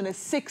stamps, we've done a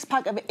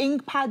 6-pack of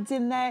ink pads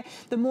in there,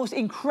 the most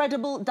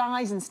incredible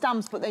dies and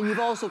stamps, but then you've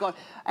also got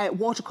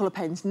watercolour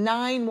pens,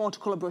 9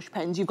 watercolour brush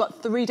pens, you've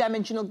got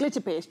 3-dimensional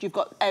glitter paste, you've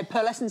got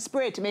pearlescent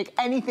spray to make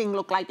anything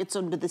look like it's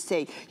under the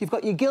sea, you've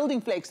got your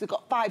gilding flakes, they've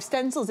got 5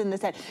 stencils in the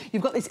set,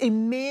 you've got this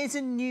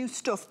amazing new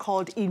stuff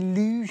called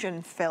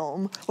illusion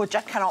film, which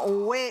I cannot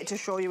wait to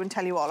show you and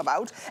tell you all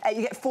about.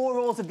 You get 4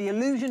 rolls of the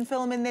illusion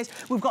film in this,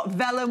 we've got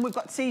vellum, we've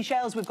got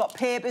seashells, we've got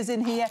papers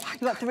in here,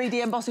 you've got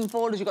 3D embossing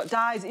folders, you've got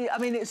dies, I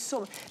mean it's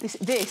so, this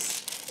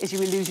is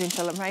your illusion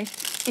film,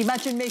 right?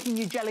 Imagine making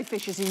your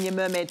jellyfishes and your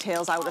mermaid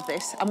tails out of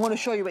this. I'm going to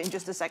show you it in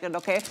just a second,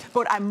 okay?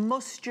 But I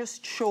must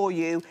just show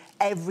you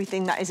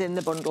everything that is in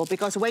the bundle,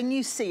 because when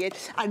you see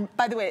it, and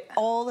by the way,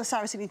 all the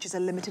Sarah Signatures are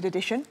limited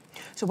edition,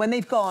 so when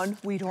they've gone,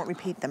 we don't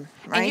repeat them,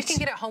 right? And you can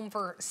get it home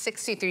for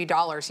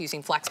 $63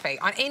 using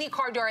FlexPay. On any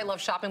card door, I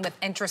love shopping with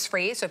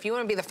interest-free, so if you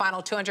want to be the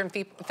final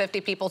 250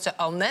 people to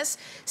own this,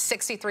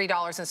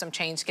 $63 and some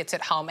change gets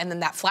it home, and then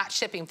that flat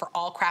shipping for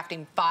all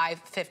crafting,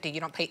 $5.50. You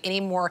don't pay any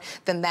more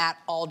than that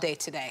all day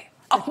today.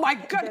 Oh my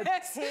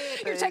goodness,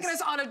 you're taking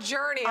us on a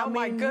journey. Oh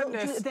my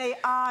goodness. They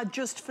are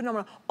just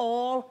phenomenal.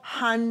 All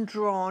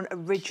hand-drawn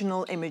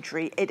original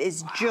imagery. It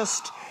is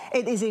just,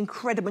 it is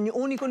incredible. And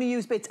you're only going to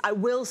use bits. I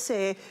will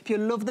say, if you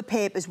love the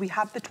papers, we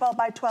have the 12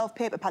 by 12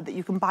 paper pad that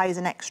you can buy as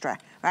an extra,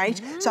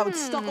 right? So I would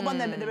stock up on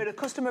them. They're at a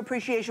Customer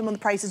Appreciation Month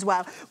price as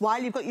well.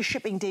 While you've got your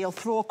shipping deal,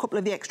 throw a couple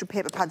of the extra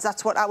paper pads.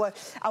 That's what our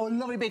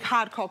lovely big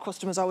hardcore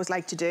customers always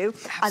like to do.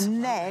 Absolutely.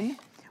 And then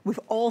we've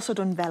also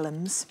done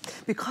vellums.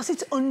 Because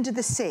it's under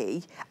the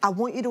sea, I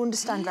want you to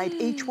understand, right,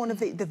 each one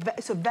of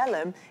so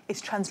vellum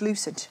is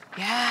translucent.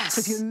 Yes.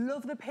 So if you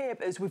love the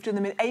papers, we've done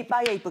them in 8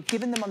 by 8, but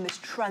given them on this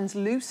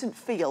translucent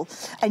feel,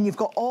 and you've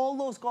got all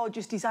those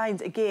gorgeous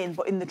designs again,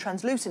 but in the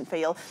translucent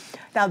feel.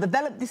 Now, the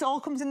vellum, this all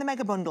comes in the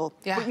mega bundle,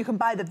 but you can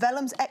buy the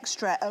vellums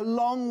extra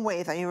along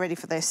with, are you ready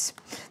for this?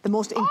 The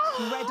most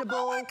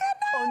incredible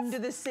under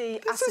the sea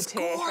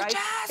acetate, right?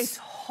 It's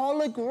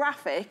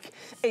holographic.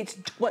 It's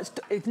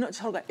not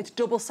just holographic, it's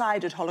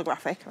double-sided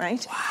holographic,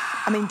 right? Wow.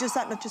 I mean, does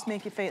that not just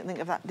make you think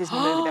of that Disney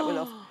movie that we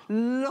love?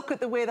 Look at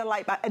the way the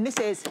light back, and this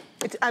is,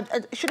 I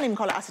shouldn't even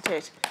call it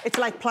acetate. It's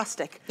like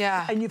plastic.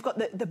 Yeah. And you've got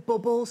the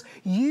bubbles.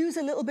 Use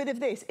a little bit of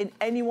this in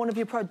any one of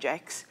your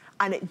projects,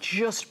 and it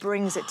just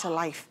brings it to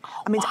life.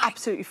 I mean, it's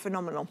absolutely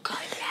phenomenal.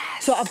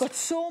 So I've got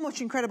so much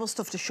incredible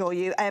stuff to show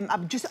you.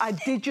 I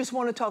did just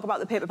want to talk about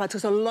the paper pads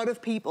because a lot of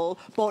people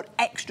bought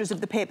extras of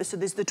the paper. So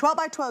there's the 12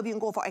 by 12 you can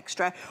go for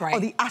extra, or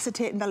the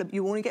acetate and vellum.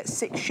 You only get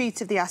 6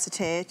 sheets of the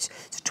acetate.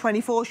 It's a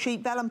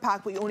 24-sheet vellum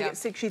pack, but you only get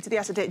 6 sheets of the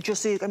acetate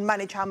just so you can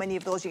manage how many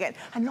of those you get.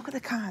 And look at the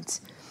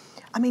cards.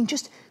 I mean,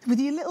 just with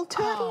your little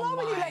turtle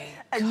on,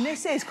 and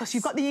this is because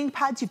you've got the ink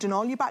pads, you've done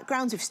all your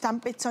backgrounds, you've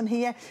stamped bits on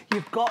here,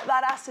 you've got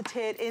that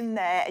acetate in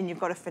there, and you've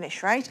got to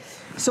finish, right?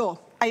 So,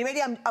 are you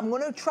ready? I'm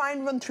going to try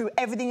and run through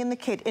everything in the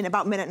kit in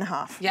about a minute and a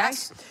half.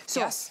 Yes. Right?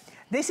 So,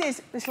 this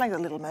is like a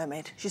little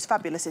mermaid. She's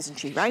fabulous, isn't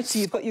she, right? So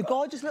you've got your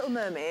gorgeous little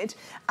mermaid,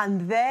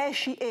 and there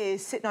she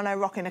is sitting on her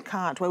rock in a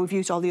cart where we've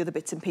used all the other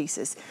bits and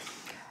pieces.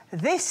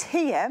 This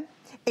here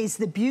is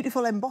the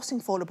beautiful embossing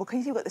folder,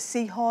 because you've got the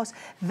seahorse.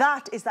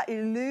 That is that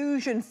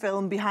illusion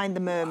film behind the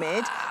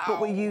mermaid,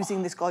 but we're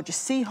using this gorgeous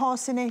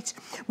seahorse in it.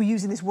 We're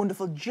using this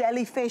wonderful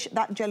jellyfish.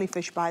 That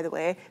jellyfish, by the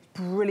way,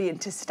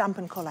 brilliant to stamp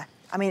and colour.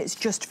 I mean, it's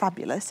just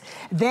fabulous.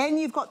 Then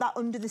you've got that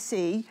under the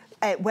sea,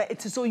 where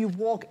it's so you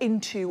walk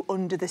into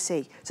under the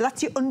sea. So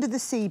that's your under the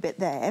sea bit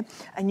there,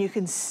 and you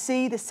can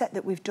see the set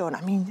that we've done. I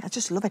mean, I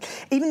just love it.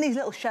 Even these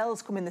little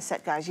shells come in the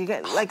set, guys. You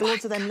get like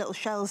loads of them little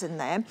shells in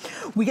there.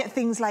 We get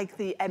things like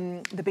the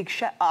big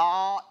shell.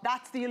 Oh,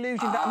 that's the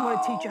illusion. I'm going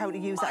to teach you how to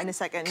use that in a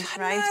second,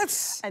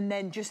 right? And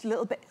then just a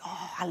little bit.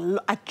 Oh,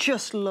 I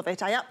just love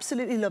it. I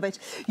absolutely love it.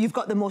 You've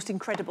got the most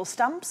incredible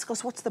stamps,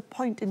 because what's the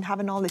point in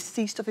having all this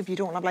sea stuff if you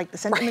don't have like the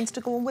sentiments to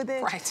go with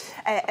it? Right.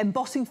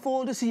 Embossing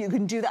folders, so you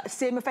can do that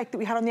same effect that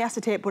we had on the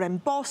acetate, but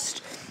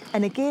embossed.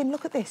 And again,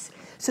 look at this.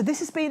 So this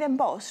has been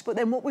embossed, but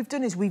then what we've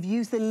done is we've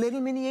used the little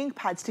mini ink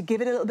pads to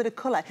give it a little bit of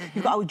colour.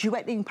 You've got our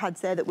duet ink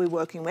pads there that we're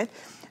working with.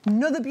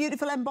 Another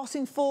beautiful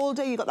embossing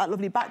folder. You've got that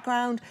lovely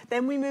background.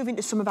 Then we move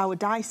into some of our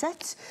die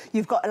sets.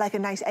 You've got like a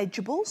nice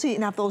edgeable, so you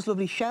can have those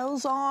lovely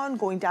shells on,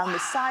 going down the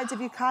sides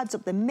of your cards,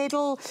 up the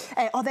middle.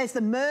 Oh, there's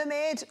the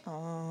mermaid.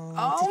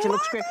 Oh, such a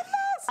look great.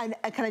 And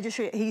can I just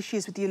show you, here she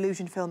is with the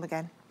illusion film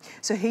again.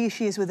 So here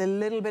she is with a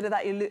little bit of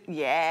that illusion.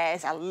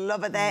 Yes, I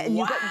love it there. And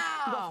you've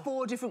got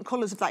 4 different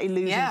colours of that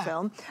illusion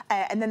film.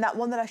 And then that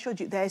one that I showed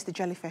you, there's the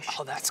jellyfish.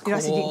 Oh, that's cool. You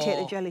know, so you can take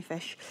the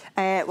jellyfish.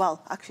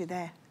 Well, actually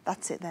there.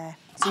 That's it there.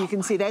 So you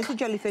can see there's the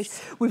jellyfish.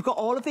 We've got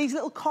all of these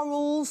little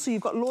corals. So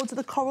you've got loads of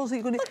the corals that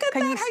you're going to... Look at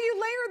that, how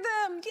you layered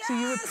them. Yes. So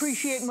you're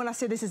appreciating when I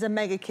say this is a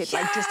mega kit,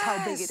 like just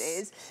how big it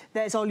is.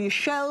 There's all your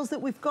shells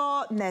that we've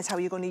got, and there's how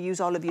you're going to use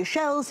all of your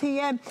shells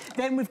here.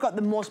 Then we've got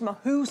the most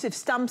mahoosive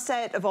stamp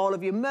set of all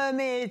of your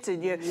mermaids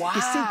and your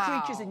sea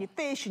creatures and your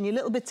fish and your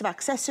little bits of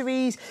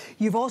accessories.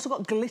 You've also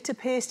got glitter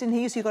paste in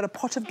here, so you've got a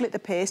pot of glitter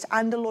paste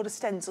and a load of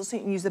stencils, so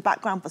you can use the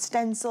background for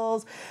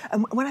stencils.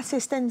 And when I say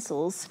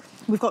stencils,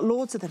 we've got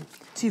loads of them.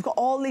 So you've got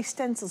all these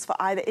stencils for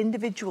either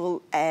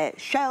individual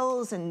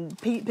shells and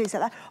pieces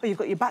like that, or you've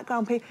got your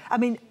background piece. I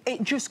mean,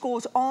 it just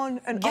goes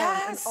on and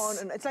on and on,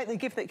 and it's like the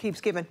gift that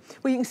keeps giving.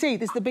 Well, you can see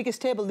this is the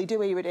biggest table they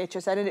do here at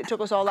HSN, and it took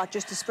us all that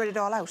just to spread it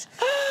all out.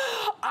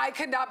 I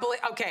could not believe,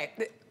 okay.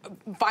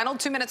 Final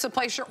 2 minutes to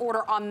place your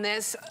order on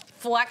this.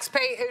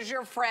 FlexPay is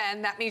your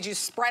friend. That means you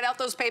spread out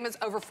those payments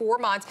over 4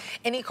 months.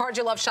 Any card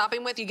you love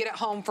shopping with, you get it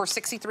home for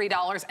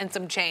 $63 and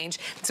some change.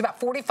 It's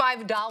about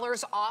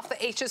 $45 off the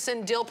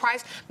HSN deal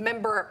price.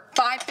 Remember,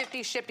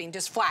 $5.50 shipping,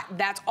 just flat.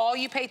 That's all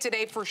you pay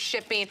today for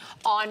shipping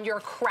on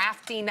your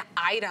crafting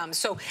items.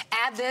 So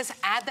add this,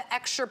 add the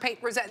extra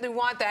papers that you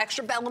want, the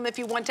extra vellum if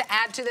you want to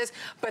add to this.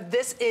 But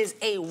this is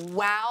a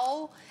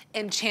wow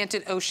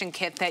Enchanted Ocean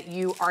kit that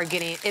you are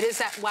getting. It is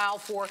that wow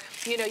for,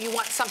 you know, you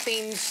want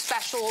something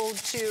special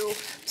to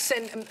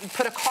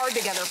put a card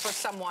together for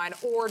someone,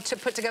 or to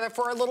put together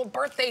for a little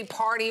birthday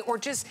party, or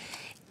just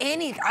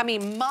I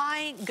mean,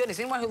 my goodness,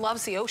 anyone who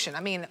loves the ocean,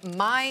 I mean,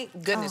 my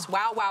goodness,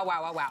 wow, wow,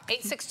 wow, wow, wow.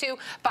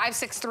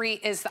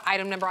 862-563 is the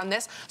item number on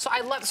this. So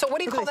I love, so what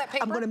do you call that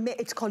paper? I'm going to make,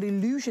 it's called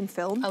illusion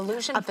film.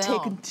 Illusion film. I've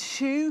taken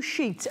 2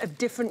 sheets of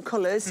different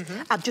colours.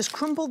 I've just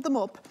crumpled them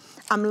up.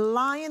 I'm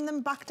lying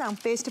them back down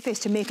face to face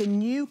to make a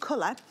new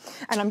colour.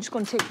 And I'm just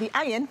going to take the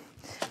iron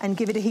and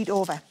give it a heat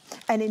over.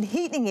 And in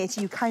heating it,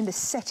 you kind of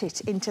set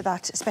it into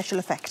that special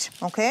effect,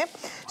 okay?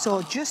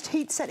 So just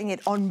heat setting it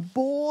on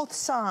both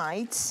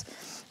sides.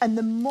 And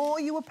the more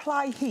you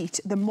apply heat,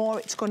 the more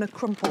it's going to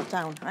crumple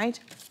down, right?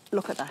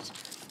 Look at that.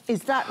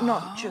 Is that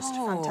not just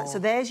fantastic? So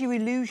there's your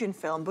illusion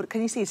film, but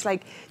can you see it's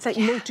like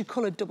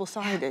multicoloured,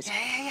 double-sided.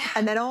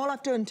 And then all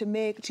I've done to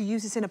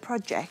use this in a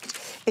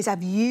project is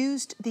I've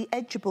used the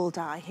edgeable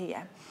die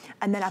here,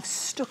 and then I've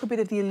stuck a bit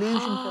of the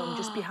illusion film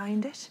just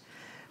behind it.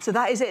 So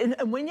that is it.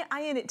 And when you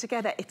iron it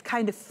together, it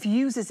kind of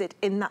fuses it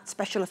in that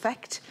special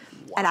effect.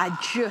 And I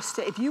just,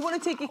 if you want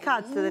to take your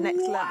cards to the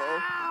next level,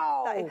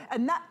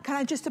 and that, can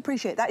I just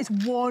appreciate, that is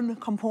one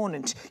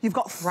component. You've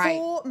got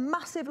 4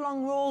 massive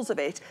long rolls of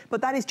it,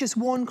 but that is just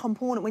one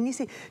component. When you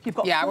see, you've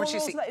got 4 rolls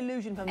of that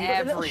illusion film, you've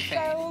got the little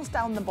shells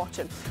down the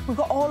bottom. We've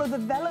got all of the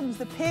vellums,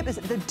 the papers,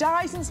 the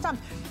dies and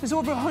stamps. There's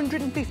over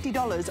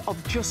 $150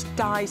 of just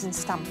dies and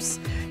stamps.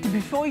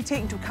 Before you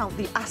take into account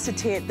the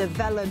acetate, the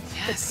vellum,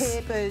 the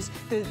papers,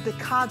 the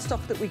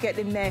cardstock that we get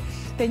in there,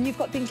 then you've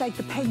got things like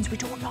the pens. We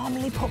don't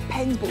normally put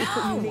pens, but we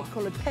put unique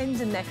coloured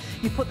pens in there.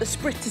 You put the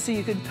spritzer, so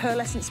you can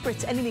pearlescent spritz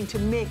anything to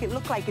make it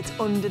look like it's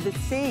under the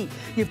sea.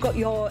 You've got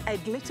your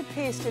glitter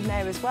paste in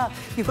there as well.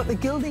 You've got the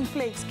gilding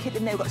flakes kit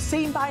in there. We've got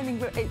seam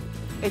binding.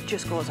 It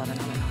just goes on and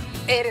on and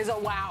on. It is a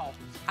wow.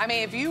 I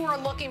mean, if you were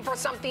looking for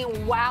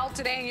something wow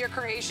today in your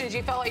creations,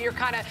 you felt like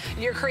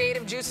your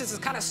creative juices is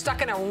kind of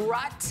stuck in a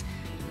rut,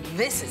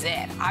 this is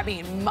it. I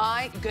mean,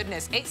 my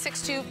goodness.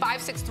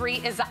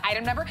 862-563 is the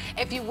item number.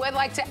 If you would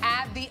like to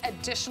add the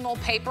additional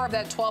paper of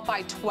that 12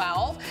 by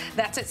 12,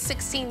 that's at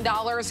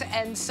 $16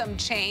 and some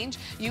change.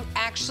 You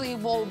actually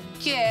will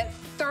get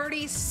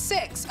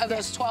 36 of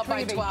those 12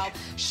 by 12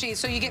 sheets.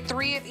 So you get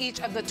 3 of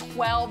each of the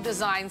 12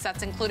 designs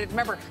that's included.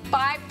 Remember,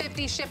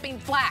 $5.50 shipping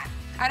flat.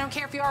 I don't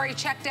care if you already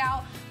checked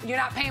out. You're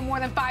not paying more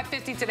than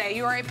 $5.50 today.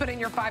 You already put in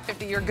your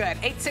 $5.50, you're good.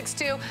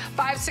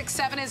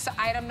 862-567 is the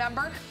item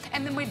number.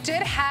 And then we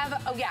did have,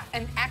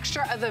 an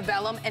extra of the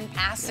vellum and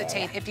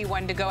acetate if you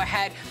wanted to go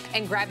ahead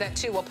and grab that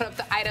too. We'll put up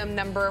the item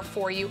number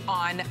for you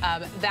on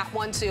that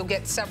one, so you'll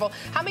get several.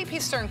 How many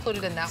pieces are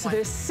included in that one? So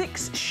there's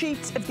 6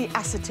 sheets of the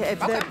acetate.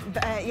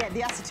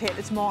 The acetate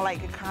is more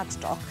like a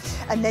cardstock.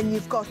 And then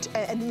you've got,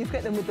 you've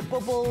got them with the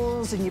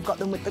bubbles, and you've got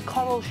them with the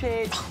coral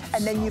shades,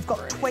 and then you've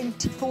got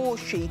 24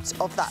 sheets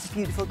of that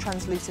beautiful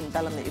translucent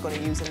vellum that you're going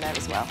to use in there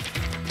as well.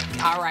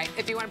 All right,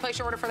 if you want to place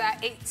your order for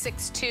that,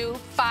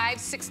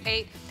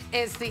 862-568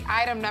 is the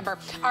item number.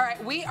 All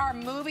right, we are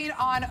moving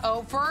on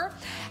over.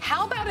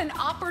 How about an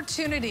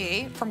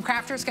opportunity from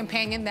Crafter's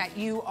Companion that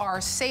you are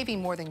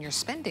saving more than you're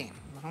spending?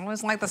 I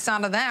always like the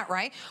sound of that,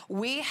 right?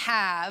 We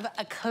have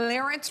a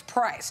clearance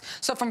price.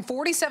 So from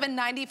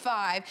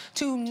 $47.95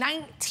 to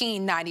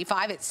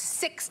 $19.95,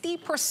 it's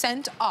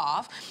 60%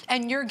 off,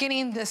 and you're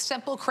getting the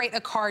Simple Create a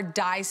Card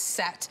die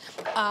set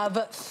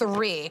of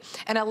 3.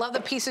 And I love the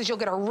pieces. You'll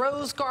get a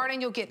rose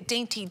garden, you'll get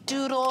dainty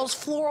doodles,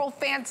 floral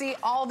fancy,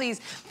 all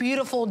these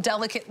beautiful,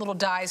 delicate little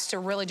dies to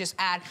really just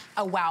add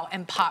a wow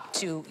and pop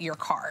to your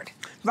card.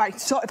 Right,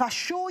 so if I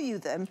show you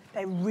them,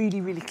 they're really,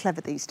 really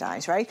clever, these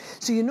dies, right?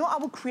 So you know I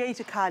will create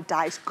a card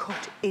dies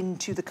cut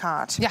into the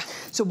card. Yeah.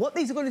 So what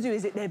these are going to do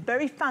is they're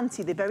very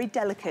fancy, they're very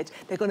delicate.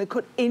 They're going to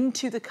cut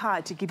into the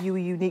card to give you a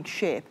unique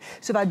shape.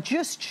 So if I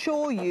just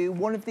show you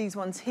one of these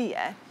ones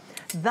here,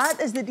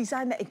 That is the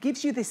design that it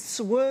gives you this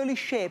swirly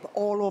shape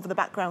all over the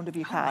background of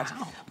your card.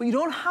 Wow. But you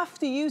don't have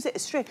to use it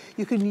as straight.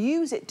 You can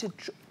use it to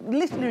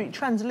literally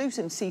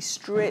translucency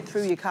straight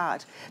through your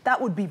card. That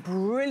would be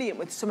brilliant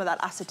with some of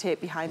that acetate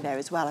behind there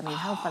as well. I mean,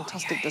 how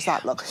fantastic does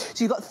that look?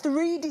 So you've got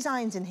 3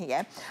 designs in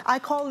here. I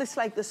call this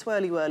like the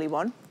swirly whirly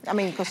one. I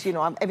mean, because, you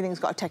know, everything's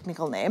got a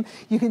technical name.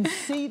 You can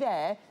see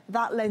there,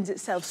 that lends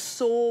itself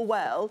so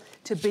well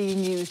to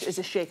being used as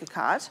a shaker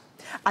card.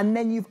 And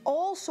then you've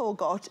also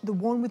got the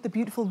one with the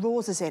beautiful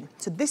roses in.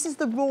 So this is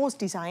the rose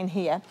design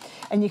here.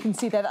 And you can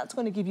see there, that's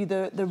going to give you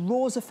the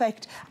rose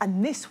effect.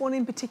 And this one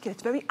in particular,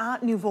 it's very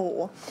Art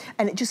Nouveau.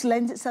 And it just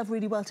lends itself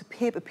really well to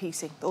paper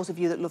piecing. Those of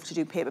you that love to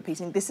do paper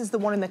piecing. This is the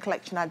one in the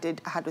collection I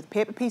had with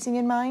paper piecing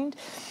in mind.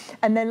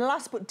 And then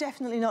last but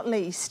definitely not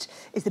least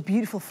is the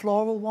beautiful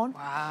floral one.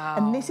 Wow.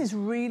 And this is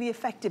really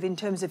effective in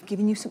terms of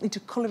giving you something to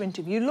colour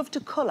into. You love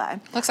to colour.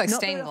 Looks like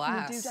stained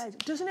glass.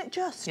 Doesn't it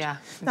just? Yeah.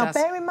 Now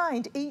bear in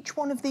mind, each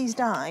one of these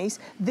dies,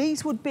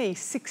 these would be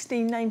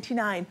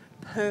 $16.99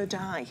 per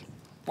die.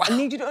 Wow. I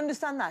need you to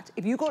understand that.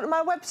 If you go to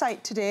my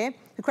website today,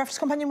 the Crafters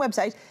Companion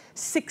website,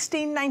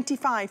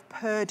 $16.95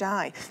 per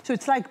die. So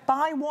it's like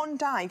buy 1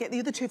 die, get the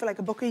other 2 for like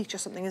 $1 each or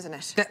something, isn't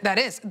it? That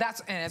is.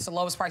 And it's the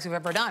lowest price we've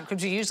ever done,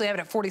 because you usually have it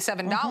at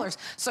 $47.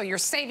 So you're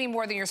saving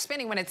more than you're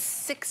spending when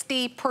it's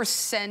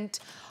 60%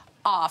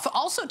 off.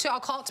 Also, too, I'll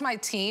call it to my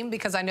team,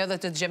 because I know that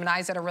the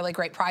Gemini's at a really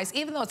great price.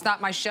 Even though it's not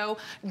my show,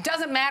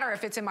 doesn't matter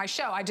if it's in my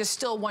show. I just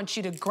still want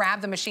you to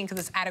grab the machine because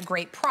it's at a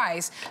great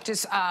price.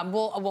 Just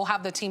we'll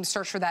have the team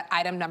search for that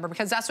item number,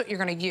 because that's what you're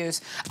going to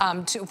use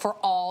for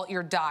all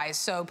your dies.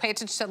 So pay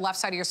attention to the left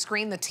side of your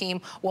screen. The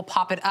team will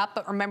pop it up.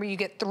 But remember, you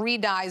get 3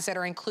 dies that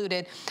are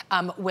included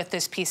with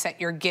this piece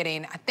that you're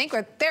getting. I think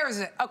there's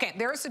it. Okay,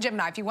 there's the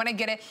Gemini. If you want to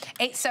get it,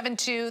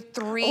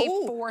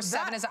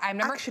 872-347 is the item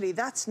number. Actually,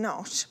 that's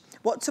not.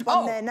 What's up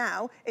on there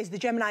now is the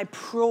Gemini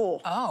Pro.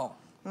 Oh.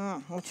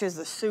 Which is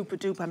the super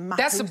duper massive.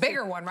 That's the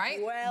bigger one, right?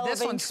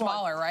 This one's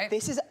smaller, right?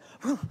 This is,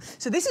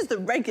 so this is the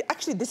regular,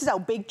 actually this is our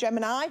big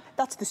Gemini.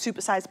 That's the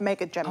supersized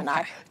mega Gemini.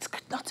 Okay. It's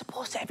not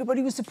supposed to,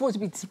 everybody was supposed to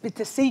be, it's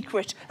a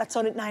secret. That's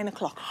on at 9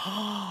 o'clock.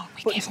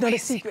 But it's not a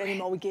secret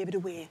anymore, we gave it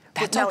away.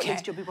 That's but now okay. at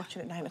least you'll be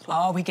watching at 9 o'clock.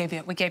 Oh, we gave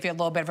you a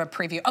little bit of a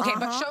preview. Okay,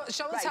 but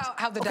show us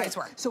how the dice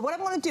work. So what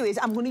I'm going to do is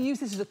I'm going to use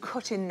this as a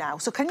cut-in now.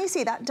 So can you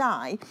see that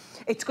die?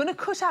 It's going to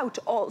cut out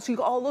all, so you've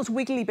got all those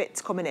wiggly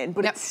bits coming in,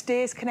 but it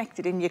stays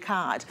connected in your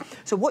card.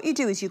 So what you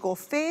do is you go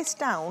face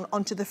down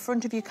onto the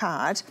front of your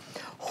card,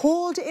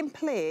 hold it in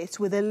place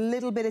with a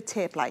little bit of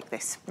tape like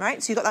this,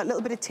 right? So you've got that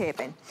little bit of tape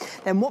in.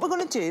 Then what we're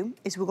going to do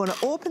is we're going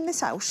to open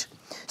this out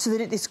so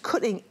that it is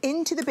cutting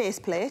into the base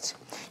plate.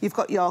 You've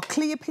got your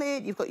clear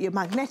plate, you've got your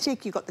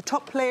magnetic, you've got the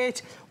top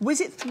plate.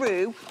 Whiz it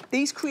through.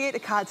 These creator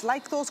cards,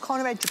 like those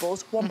corner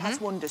edgeables, one pass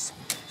wonders.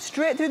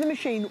 Straight through the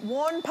machine,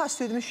 one pass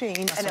through the machine,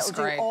 and it'll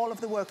do all of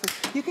the work.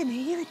 You can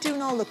hear it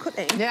doing all the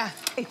cutting. Yeah.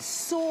 It's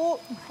so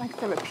like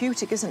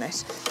therapeutic, isn't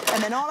it?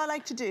 And then all I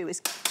like to do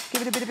is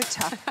give it a bit of a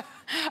tap.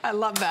 I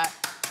love that.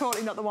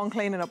 Totally not the one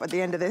cleaning up at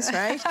the end of this,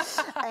 right?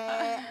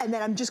 And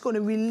then I'm just going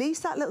to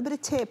release that little bit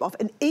of tape off.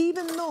 And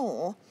even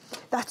though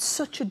that's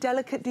such a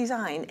delicate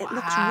design, it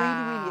looks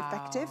really, really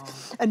effective.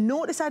 And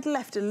notice I'd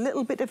left a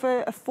little bit of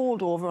a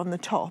fold over on the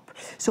top.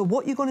 So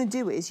what you're going to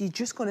do is you're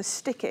just going to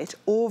stick it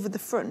over the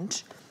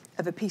front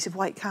of a piece of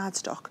white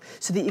cardstock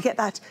so that you get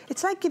that,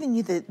 it's like giving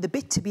you the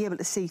bit to be able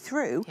to see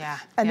through. Yeah.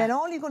 And then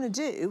all you're going to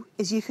do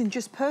is you can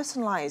just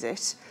personalise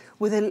it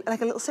with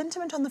like a little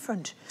sentiment on the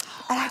front.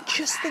 And I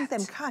just think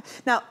them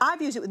cards. Now,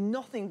 I've used it with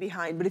nothing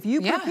behind, but if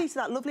you put a piece of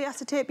that lovely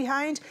acetate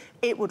behind,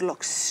 it would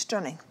look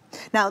stunning.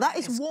 Now, that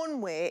is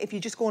one way if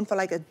you're just going for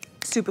like a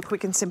super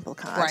quick and simple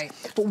card. Right.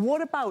 But what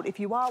about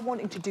if you are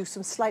wanting to do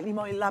some slightly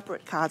more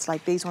elaborate cards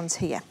like these ones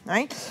here,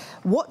 right?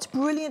 What's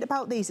brilliant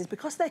about these is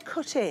because they're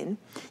cut in,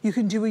 you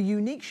can do a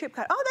unique shape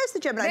card. Oh, there's the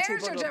Gemini 2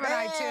 There's your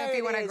Gemini 2 if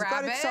you want to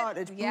grab it. Got it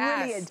sorted.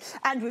 Yes. Brilliant.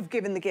 And we've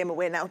given the game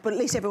away now, but at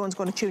least everyone's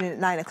going to tune in at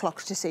 9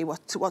 o'clock to see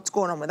what's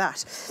going on with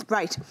that.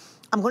 Right.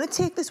 I'm going to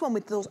take this one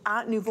with those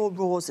Art Nouveau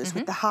roses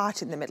with the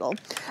heart in the middle.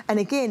 And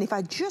again, if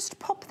I just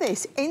pop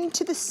this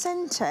into the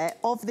centre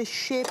of this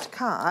shaped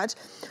card,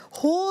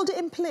 hold it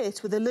in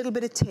place with a little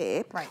bit of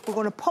tape. Right. We're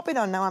going to pop it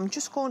on now. I'm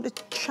just going to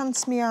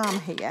chance my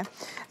arm here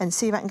and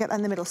see if I can get that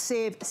in the middle.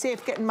 Save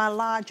getting my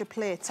larger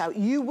plates out.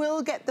 You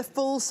will get the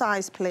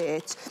full-size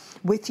plate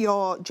with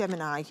your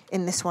Gemini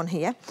in this one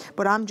here,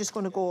 but I'm just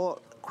going to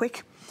go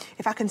quick.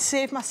 If I can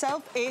save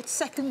myself 8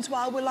 seconds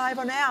while we're live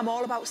on air, I'm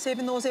all about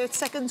saving those 8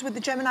 seconds with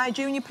the Gemini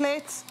Junior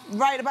plates.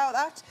 Right about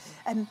that.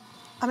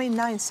 I mean,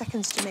 9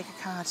 seconds to make a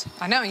card.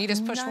 I know, you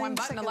just push one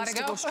button and let it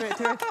go. To go straight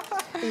through.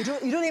 you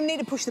don't even need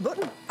to push the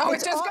button. Oh,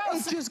 it just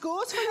goes. It just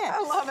goes from it.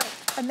 I love it.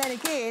 And then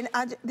again,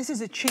 this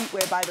is a cheap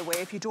way, by the way,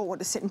 if you don't want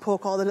to sit and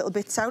poke all the little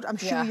bits out. I'm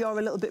sure you're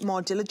a little bit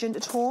more diligent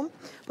at home,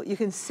 but you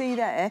can see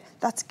there,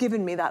 that's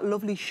given me that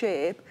lovely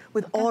shape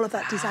with all of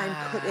that design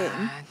cut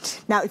in.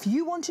 Now, if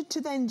you wanted to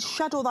then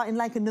shadow that in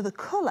like another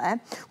colour,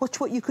 watch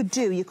what you could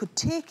do. You could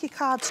take your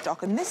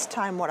cardstock, and this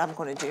time what I'm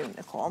going to do,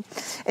 Nicole,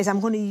 is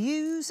I'm going to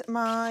use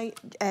my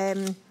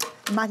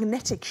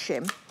magnetic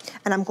shim,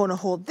 and I'm going to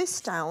hold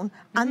this down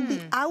and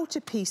the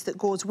outer piece that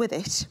goes with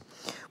it,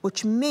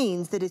 which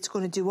means that it's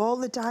going to do all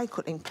the die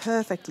cutting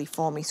perfectly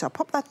for me. So I'll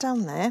pop that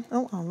down there.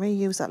 Oh, I'll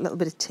reuse that little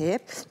bit of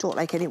tape. Don't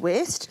like any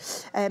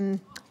waste.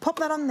 Pop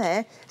that on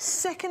there.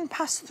 Second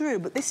pass through,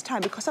 but this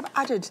time, because I've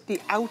added the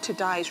outer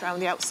dies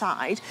around the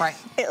outside,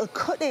 it'll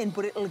cut in,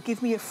 but it'll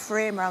give me a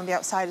frame around the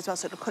outside as well,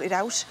 so it'll cut it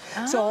out.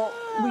 So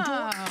we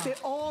don't, they're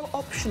all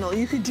optional.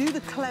 You could do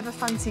the clever,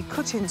 fancy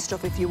cut-in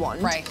stuff if you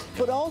want,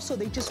 but also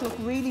they just look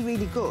really,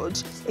 really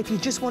good if you're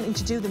just wanting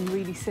to do them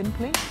really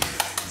simply.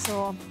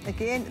 So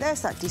again,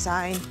 there's that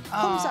design.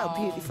 Comes out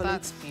beautifully.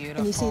 That's beautiful.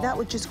 And you see that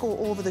would just go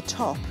over the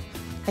top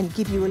and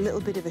give you a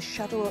little bit of a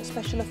shadow or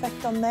special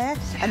effect on there.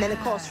 And then of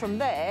course from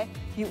there,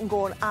 you can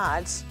go and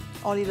add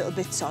all your little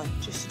bits on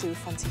just to do a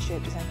fancy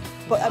shape design.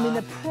 But I mean,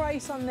 the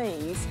price on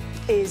these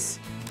is,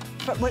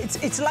 well,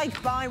 it's like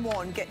buy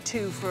one, get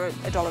two for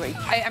 $1 each.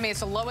 I mean,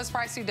 it's the lowest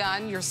price you've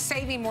done. You're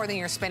saving more than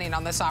you're spending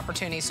on this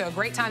opportunity. So a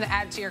great time to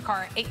add it to your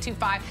cart.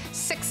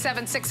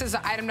 825-676 is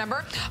the item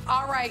number.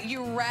 All right,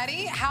 you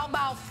ready? How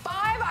about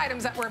 5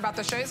 items that we're about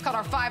to show you? It's called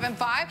our 5 and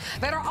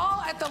 5 that are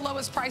all at the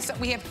lowest price that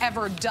we have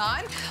ever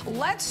done.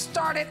 Let's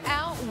start it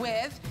out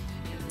with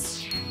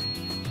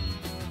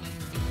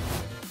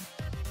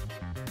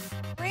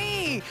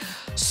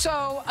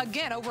So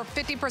again, over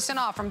 50%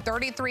 off, from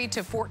 $33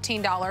 to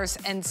 $14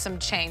 and some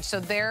change. So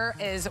there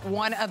is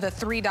one of the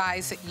 3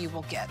 dies that you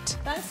will get.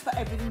 Thanks for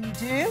everything you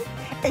do.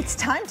 It's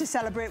time to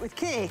celebrate with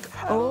cake.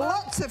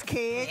 Lots of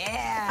cake.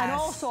 Yes. And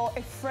also,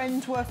 if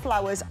friends were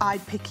flowers,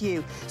 I'd pick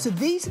you. So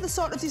these are the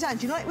sort of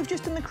designs, you know, like we've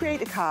just done the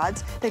creator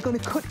cards, they're going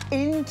to cut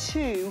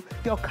into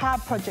your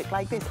card project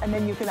like this, and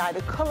then you can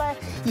either colour,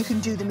 you can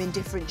do them in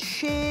different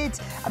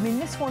shades. I mean,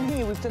 this one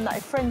here, we've done that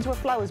if friends were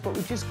flowers, but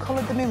we've just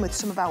coloured them in with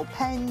some of our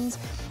pens.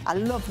 I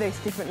love this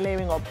different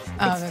layering up.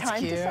 It's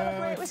time to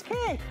celebrate with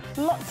cake.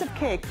 Lots of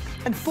cake.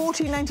 And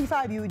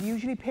 $14.95 you would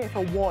usually pay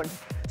for one.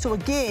 So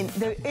again,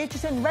 the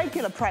HSN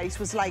regular price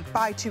was like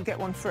buy 2, get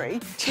 1 free.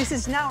 This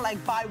is now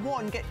like buy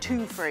 1, get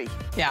 2 free.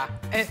 Yeah,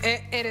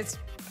 it is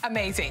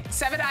amazing.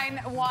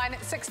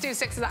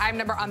 791-626 is the item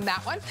number on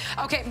that one.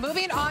 Okay,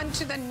 moving on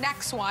to the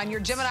next one, your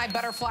Gemini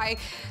butterfly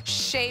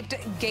shaped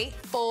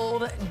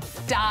gatefold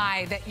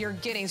die that you're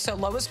getting. So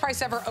lowest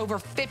price ever, over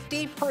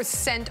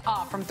 50%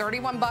 off, from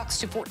 $31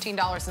 to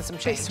 $14 and some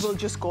change. This will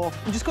just go.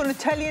 I'm just going to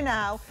tell you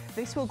now,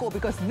 this will go,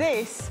 because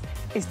this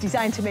is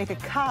designed to make a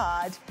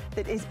card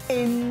that is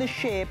in the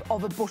shape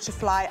of a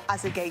butterfly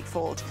as a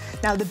gatefold.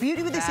 Now, the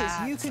beauty with this is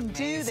you can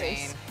do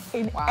this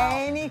in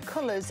any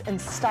colours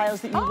and styles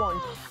that you want.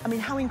 I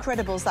mean, how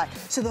incredible is that?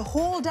 So the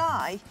whole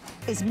die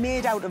is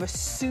made out of a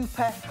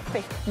super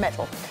thick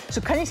metal.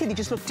 So can you see they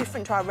just look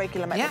different to our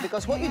regular metal?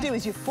 Because what you do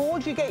is you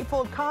fold your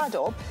gatefold card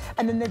up,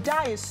 and then the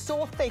die is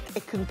so thick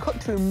it can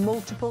cut through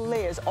multiple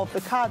layers of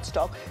the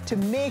cardstock to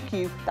make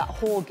you that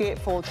whole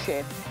gatefold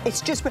shape. It's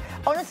just,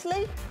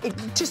 honestly,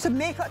 just to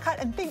make that card,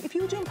 and think, if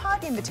you were doing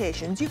party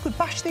invitations, you could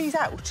bash these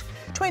out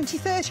 20,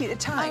 30 at a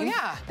time.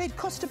 They'd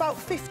cost about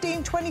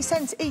 15, 20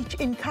 cents each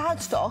in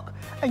cardstock,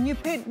 and you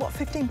paid, what,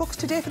 15 bucks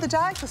today for the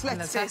die? Because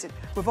let's face it,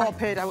 we've all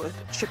paid our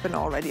shipping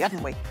already,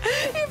 haven't we?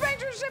 You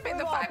paid your shipping,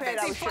 the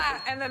 $5.50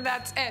 flat, and then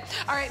that's it.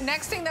 All right,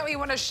 next thing that we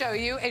want to show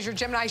you is your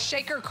Gemini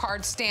shaker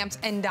card stamps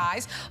and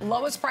dies.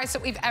 Lowest price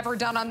that we've ever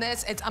done on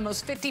this. It's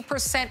almost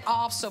 50%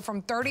 off, so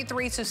from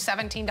 $33 to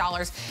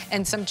 $17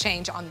 and some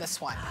change on this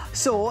one.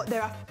 So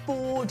there are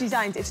 4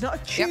 designs. It's not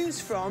a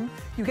choose from.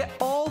 You get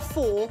all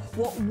 4.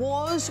 What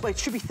was, well, it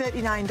should be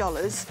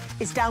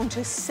 $39, is down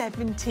to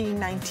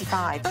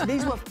 $17.95. So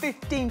these were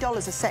 $15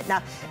 a set.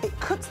 Now, it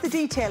cuts the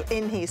detail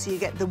in here, so you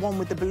get the one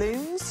with the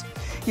balloons.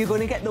 You're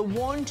going to get the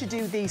one to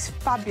do these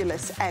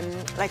fabulous,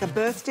 like a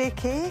birthday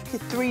cake, a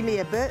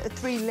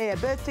 3-layer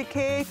birthday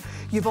cake.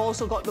 You've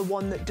also got the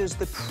one that does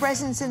the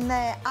presents in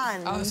there,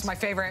 and it's my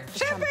favorite,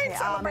 champagne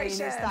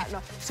celebration.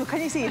 So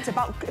can you see, it's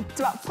about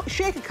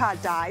shaker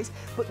card dies,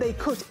 but they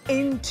cut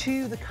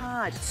into the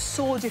card. It's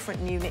so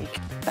different and unique.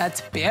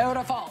 That's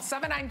beautiful.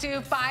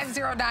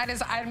 792-509 is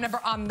the item number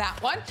on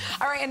that one.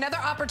 All right, another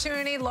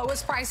opportunity,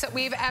 lowest price that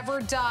we've ever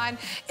done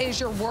is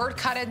your word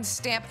cut and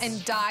stamp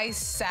and die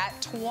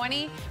set.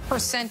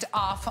 20%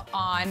 off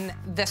on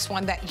this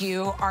one that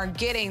you are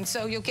getting.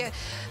 So you'll get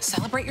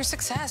celebrate your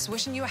success,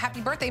 wishing you a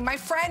happy birthday. My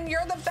friend,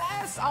 you're the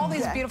best. All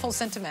these beautiful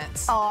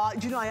sentiments. Oh,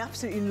 do you know, I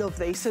absolutely love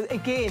these. So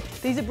again,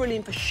 these are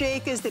brilliant for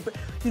shakers. You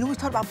know, we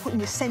talked about putting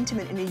your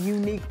sentiment in a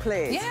unique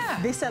place.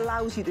 This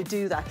allows you to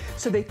do that.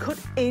 So they cut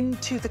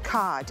into the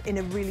card in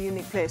a really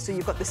unique place. So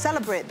you've got the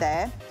celebrate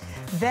there.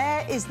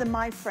 There is the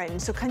my friend.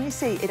 So can you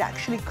see it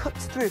actually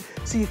cuts through,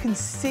 so you can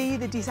see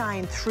the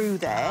design through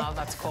there. Oh,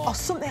 that's cool. Or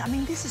something. I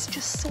mean, this is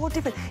just so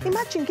different.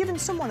 Imagine giving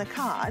someone a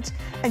card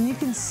and you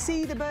can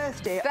see the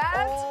birthday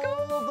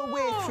all the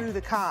way through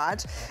the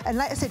card. And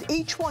like I said,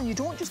 each one, you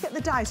don't just get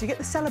the dice, you get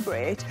the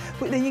celebrate,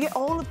 but then you get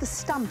all of the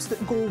stamps that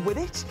go with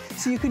it.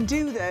 So you can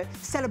do the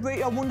celebrate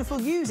your wonderful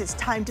news. It's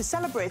time to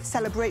celebrate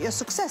your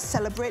success,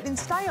 celebrate in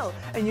style.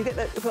 And you get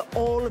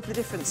all of the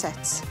different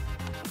sets.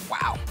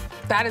 Wow.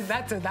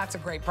 That's a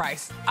great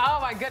price. Oh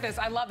my goodness,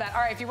 I love that. All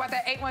right, if you want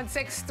that,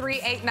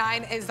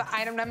 816-389 is the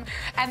item number.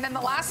 And then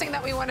the last thing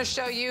that we want to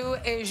show you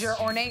is your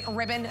ornate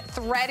ribbon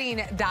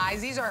threading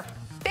dies. These are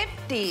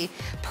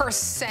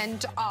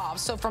 50% off.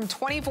 So from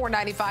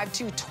 $24.95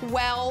 to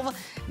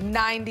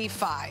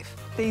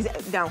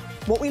 $12.95. Now,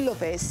 what we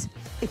love is,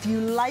 if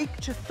you like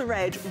to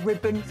thread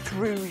ribbon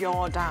through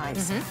your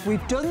dies.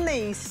 We've done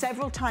these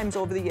several times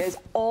over the years,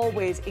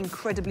 always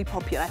incredibly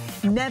popular.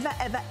 Never,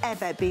 ever,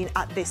 ever been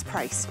at this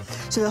price.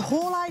 So the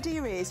whole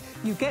idea is,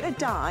 you get a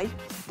die,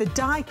 the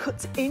die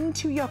cuts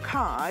into your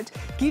card,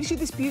 gives you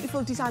this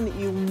beautiful design that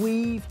you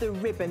weave the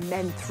ribbon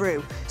then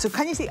through. So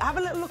can you see, have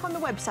a little look on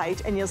the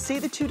website and you'll see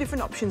the two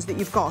different options that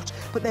you've got,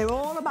 but they're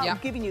all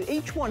about giving you,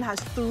 each one has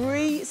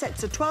 3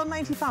 sets, so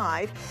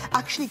 $12.95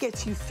 actually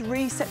gets you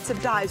 3 sets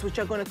of dies, which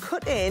are going to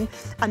cut in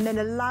and then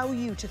allow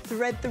you to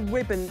thread the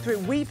ribbon through,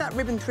 weave that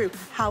ribbon through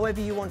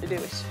however you want to do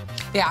it.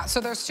 Yeah,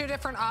 so there's 2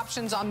 different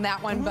options on that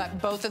one,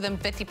 but both of them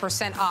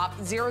 50% off.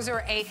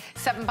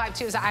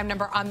 008752 is the item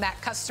number on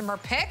that customer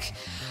pick.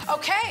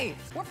 Okay,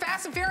 we're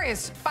fast and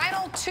furious.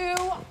 Final 2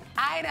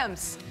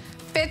 items.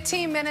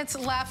 15 minutes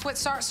left with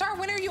Sarah. Sarah,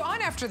 when are you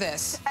on after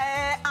this?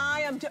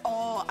 I'm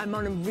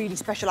on a really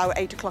special hour,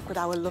 8 o'clock with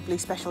our lovely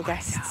special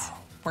guests.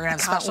 We're gonna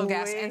have a special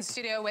guest in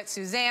studio with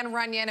Suzanne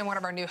Runyon and one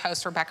of our new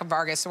hosts, Rebecca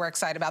Vargas, so we're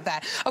excited about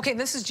that. Okay,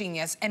 this is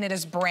genius, and it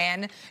is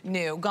brand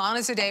new. Gone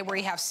is a day where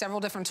you have several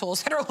different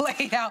tools that are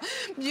laid out.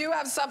 You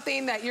have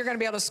something that you're gonna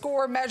be able to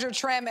score, measure,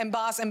 trim,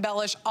 emboss,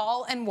 embellish,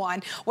 all in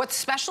one. What's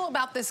special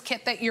about this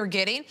kit that you're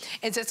getting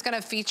is it's gonna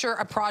feature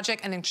a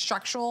project and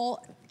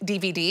instructional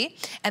DVD,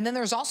 and then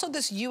there's also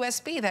this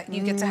USB that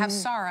you get to have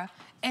Sarah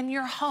in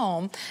your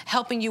home,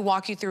 helping you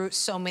walk you through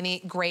so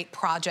many great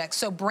projects.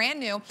 So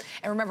brand new,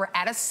 and remember,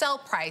 at a sale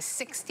price,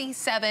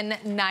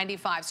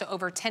 $67.95, so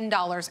over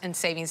 $10 in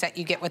savings that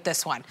you get with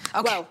this one.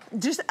 Okay. Well,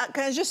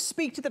 can I just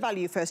speak to the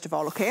value first of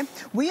all, okay?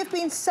 We have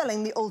been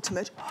selling the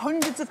Ultimate,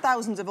 hundreds of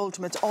thousands of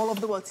Ultimates all over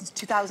the world since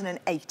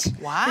 2008.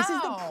 Wow. This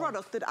is the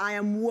product that I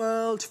am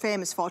world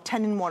famous for,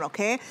 10 in 1,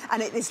 okay?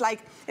 And it's like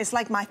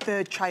my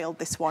 3rd child,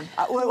 this one.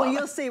 Well,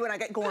 you'll see when I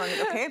get going on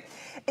it, okay?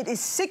 It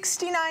is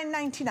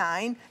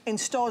 $69.99 in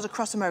stores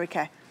across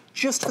America,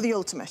 just for the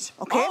Ultimate,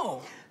 okay?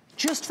 Oh.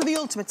 Just for the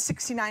Ultimate,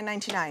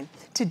 $69.99.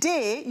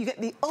 Today, you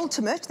get the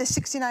Ultimate, the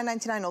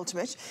 $69.99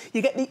 Ultimate.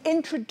 You get the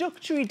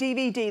introductory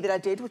DVD that I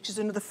did, which is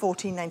another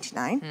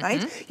 $14.99,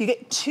 right? You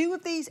get 2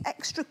 of these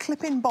extra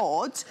clip-in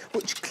boards,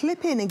 which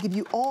clip in and give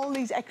you all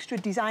these extra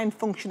design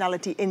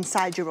functionality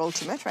inside your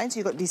Ultimate, right? So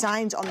you've got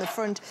designs on the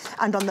front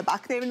and on the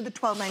back. They're another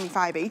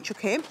 $12.95 each,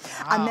 okay? Wow.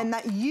 And then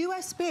that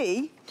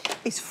USB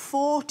is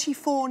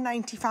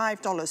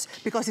 $44.95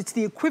 because it's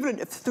the equivalent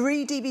of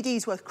 3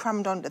 DVDs worth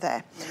crammed onto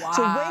there. Wow.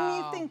 So when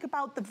you think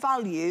about the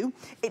value,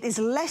 it is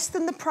less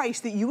than the price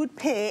that you would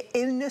pay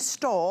in a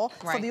store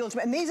for the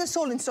Ultimate. And these are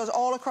sold in stores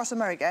all across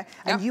America,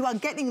 and you are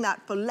getting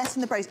that for less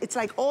than the price. It's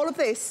like all of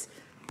this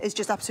is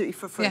just absolutely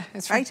for free,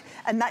 right?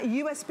 And that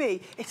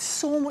USB, it's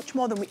so much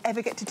more than we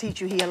ever get to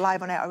teach you here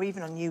live on air or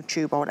even on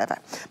YouTube or whatever.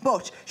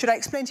 But should I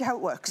explain to you how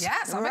it works?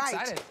 Yes, I'm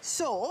excited.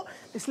 So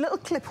this little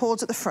clip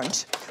holds at the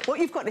front. What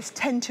you've got is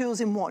 10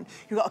 tools in one.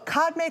 You've got a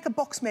card maker,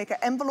 box maker,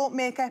 envelope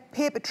maker,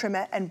 paper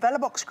trimmer,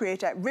 envelope box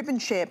creator, ribbon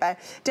shaper,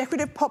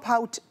 decorative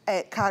pop-out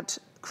card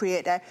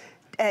creator.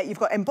 You've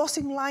got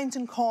embossing lines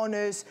and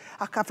corners.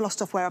 I've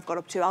lost off where I've got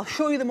up to. I'll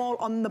show you them all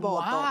on the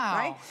board, though,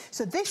 right?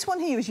 So this one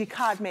here is your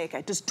card maker.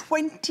 It does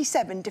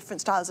 27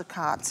 different styles of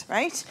cards,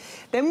 right?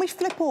 Then we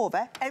flip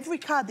over. Every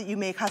card that you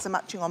make has a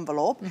matching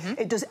envelope.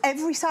 It does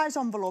every size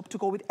envelope to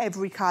go with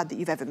every card that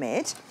you've ever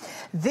made.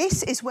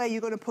 This is where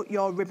you're going to put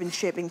your ribbon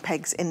shaping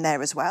pegs in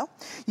there as well.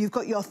 You've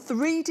got your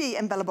 3D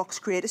envelope box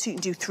creator, so you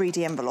can do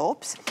 3D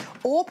envelopes.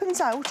 Opens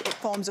out, it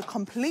forms a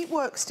complete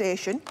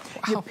workstation.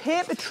 Your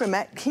paper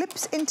trimmer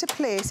clips into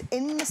place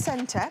in the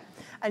centre,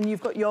 and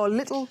you've got your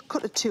little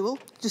cutter tool,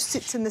 just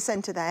sits in the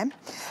centre there.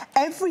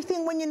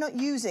 Everything, when you're not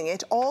using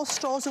it, all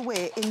stores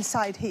away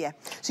inside here.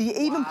 So you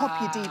even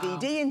pop your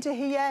DVD into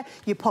here,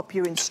 you pop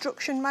your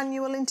instruction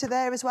manual into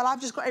there as well.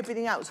 I've just got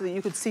everything out so that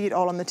you could see it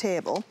all on the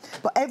table.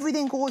 But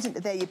everything goes into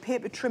there, your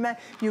paper trimmer,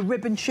 your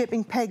ribbon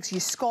shaping pegs,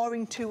 your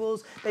scoring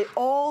tools, they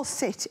all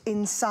sit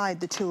inside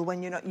the tool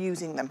when you're not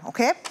using them,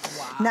 okay?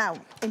 Now,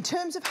 in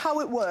terms of how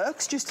it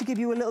works, just to give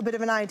you a little bit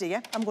of an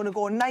idea, I'm going to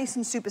go nice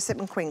and super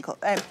simple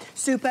and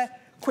super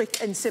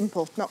quick and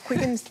simple, not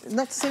quick and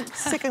not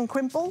sick and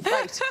quimple,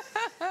 right?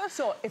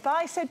 So if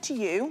I said to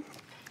you,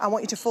 I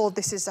want you to fold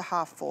this as a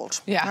half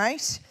fold,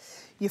 right?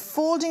 You're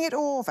folding it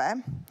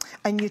over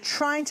and you're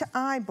trying to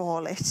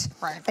eyeball it,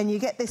 and you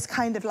get this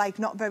kind of like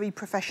not very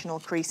professional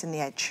crease in the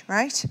edge,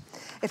 right?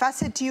 If I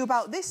said to you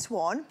about this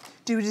one,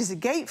 do it as a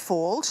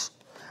gatefold,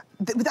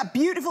 with that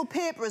beautiful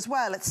paper as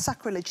well, it's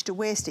sacrilege to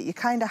waste it. You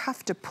kind of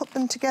have to put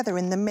them together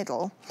in the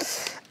middle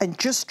and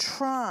just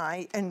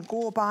try and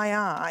go by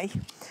eye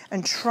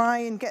and try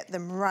and get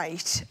them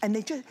right. And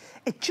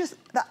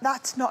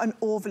that's not an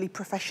overly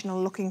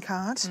professional looking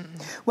card.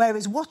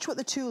 Whereas watch what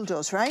the tool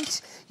does, right?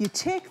 You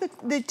take the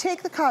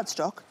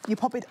cardstock, you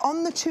pop it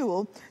on the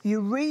tool, you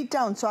read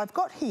down. So I've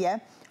got here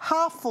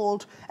half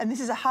fold, and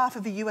this is a half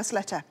of a US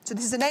letter. So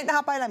this is an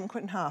 8.5 by 11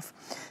 cut in half.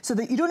 So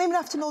that you don't even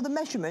have to know the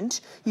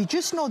measurement, you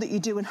just know that you're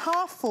doing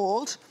half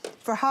fold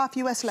for a half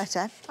US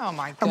letter. Oh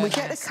my goodness. And we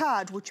get a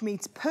card which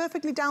meets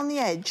perfectly down the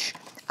edge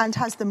and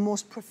has the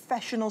most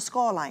professional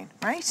scoreline,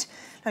 right?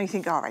 Now you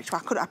think, all right,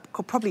 well, I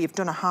could probably have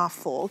done a half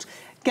fold.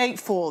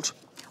 Gatefold.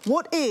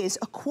 What is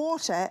a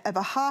quarter of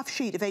a half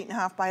sheet of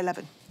 8.5 by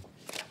 11?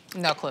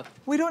 No clue.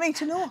 We don't need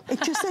to know.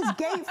 It just says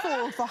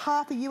gatefold for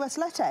half a US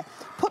letter.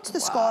 Puts the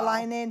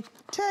scoreline in,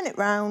 turn it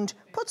round,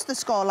 puts the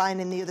scoreline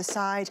in the other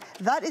side.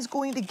 That is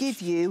going to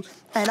give you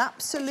an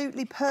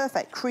absolutely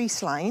perfect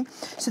crease line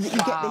so that you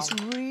get this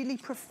really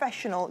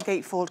professional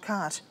gatefold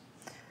card.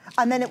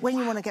 And then when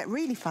you want to get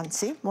really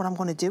fancy, what I'm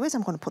going to do is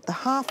I'm going to put the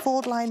half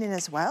fold line in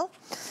as well.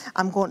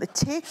 I'm going to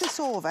take this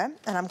over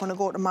and I'm going to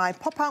go to my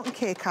Pop Out and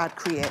K card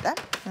creator,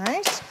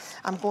 right?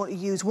 I'm going to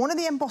use one of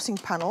the embossing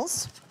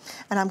panels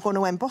and I'm going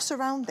to emboss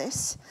around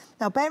this.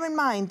 Now bear in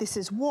mind, this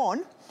is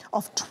one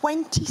of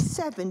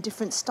 27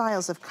 different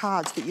styles of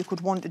cards that you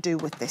could want to do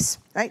with this,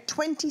 right?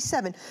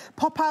 27.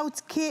 Pop-outs,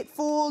 Kate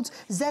folds,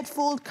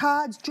 Z-fold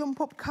cards,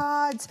 jump-up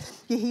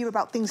cards. You hear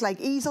about things like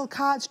easel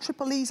cards,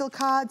 triple easel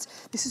cards.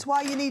 This is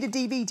why you need a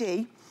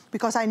DVD,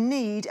 because I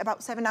need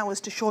about 7 hours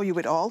to show you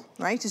it all,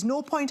 right? There's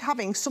no point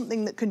having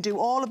something that can do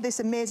all of this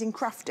amazing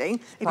crafting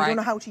if you don't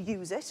know how to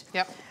use it.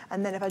 Yep.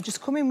 And then if I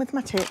just come in with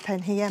my tape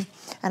pen here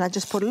and I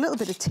just put a little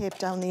bit of tape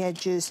down the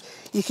edges,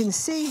 you can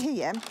see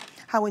here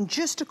how in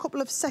just a couple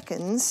of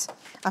seconds,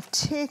 I've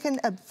taken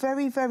a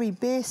very, very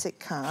basic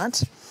card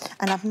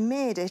and I've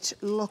made it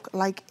look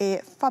like a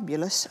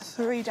fabulous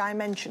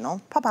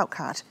three-dimensional pop-out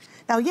card.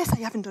 Now, yes, I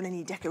haven't done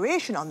any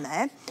decoration on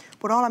there,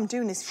 but all I'm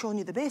doing is showing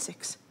you the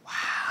basics.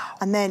 Wow.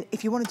 And then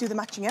if you want to do the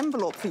matching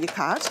envelope for your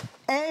card,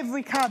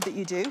 every card that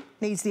you do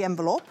needs the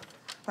envelope,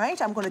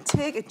 right? I'm going to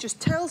take, it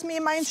just tells me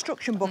in my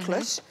instruction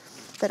booklet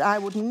that I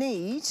would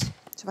need. So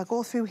if I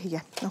go through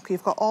here, okay,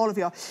 you've got all of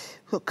your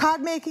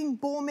card making,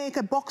 bow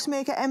maker, box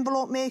maker,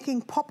 envelope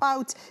making, pop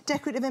out,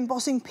 decorative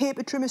embossing,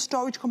 paper trimmer,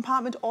 storage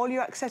compartment, all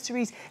your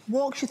accessories.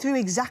 Walks you through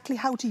exactly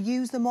how to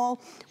use them all,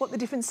 what the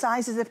different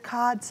sizes of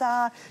cards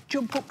are,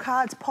 jump up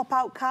cards, pop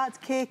out cards,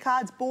 K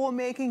cards, bow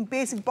making,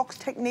 basic box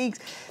techniques.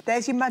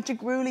 There's your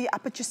magic ruler, your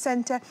aperture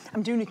center.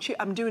 I'm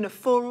doing a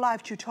full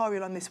live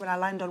tutorial on this when I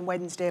land on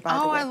Wednesday, by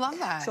the way. I love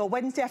that. So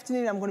Wednesday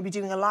afternoon, I'm going to be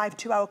doing a live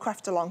 2-hour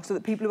craft along so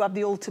that people who have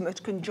the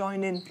ultimate can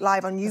join in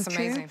live on YouTube.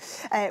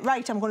 That's amazing.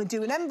 Right, I'm going to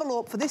do an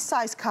envelope for this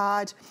size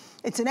card.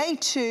 It's an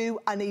A2.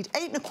 I need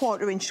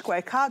 8¼ inch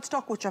square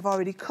cardstock, which I've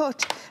already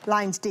cut,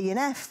 lines D and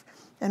F.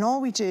 And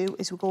all we do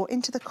is we go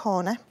into the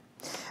corner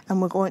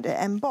and we're going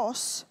to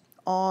emboss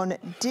on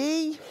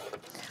D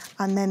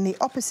and then the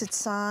opposite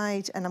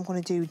side, and I'm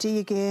going to do D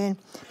again.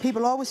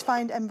 People always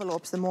find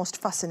envelopes the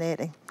most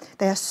fascinating.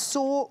 They are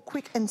so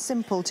quick and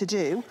simple to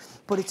do,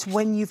 but it's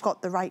when you've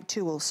got the right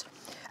tools.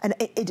 And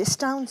it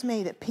astounds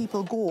me that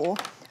people go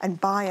and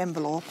buy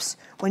envelopes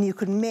when you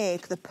can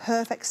make the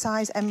perfect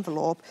size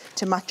envelope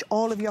to match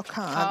all of your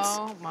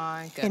cards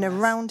in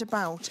around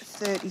about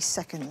 30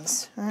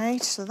 seconds,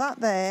 right? So that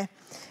there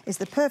is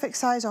the perfect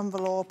size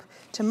envelope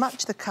to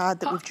match the card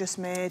that we've just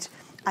made,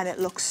 and it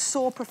looks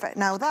so perfect.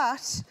 Now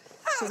that,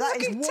 so that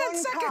is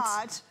one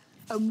card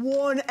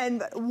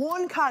and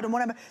one card and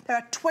one envelope. There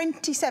are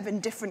 27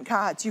 different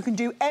cards. You can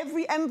do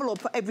every envelope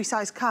for every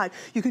size card.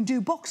 You can do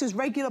boxes,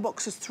 regular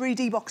boxes,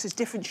 3D boxes,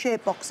 different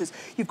shape boxes.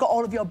 You've got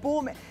all of your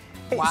bow.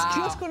 It's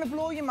just going to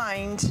blow your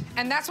mind.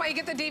 And that's why you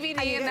get the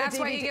DVD, and that's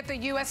why you get the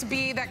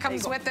USB that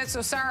comes with it.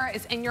 So Sarah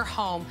is in your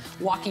home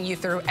walking you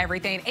through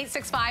everything.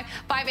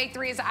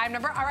 865-583 is the item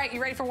number. All right,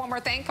 you ready for one more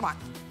thing? Come on.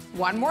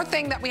 One more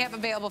thing that we have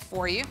available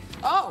for you.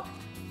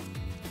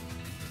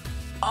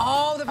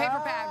 Oh, the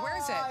paper pad. Where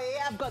is it?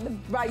 Yeah, I've got the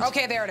right.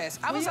 Okay, there it is.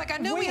 I was like, I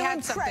knew we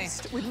had something.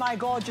 With my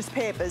gorgeous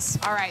papers.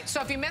 All right,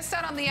 so if you missed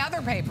out on the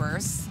other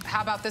papers,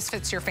 how about this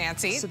fits your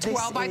fancy? So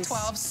 12 by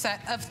 12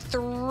 set of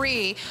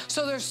 3.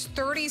 So there's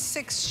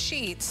 36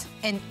 sheets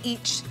in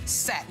each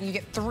set. You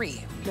get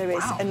 3. There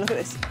is, and look at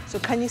this. So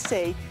can you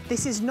see?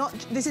 This is not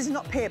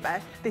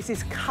paper. This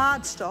is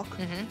cardstock,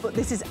 but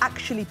this is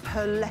actually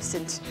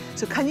pearlescent.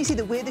 So can you see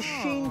the way the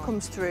sheen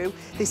comes through?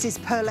 This is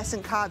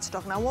pearlescent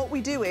cardstock. Now what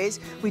we do is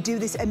we do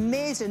this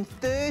amazing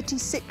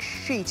 36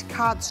 sheet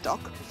cardstock,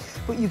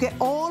 but you get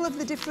all of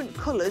the different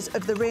colours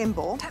of the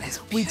rainbow. That is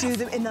beautiful. We do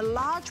them in the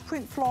large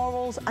print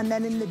florals and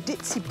then in the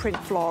ditzy print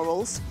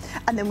florals,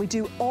 and then we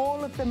do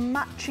all of the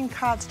matching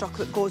cardstock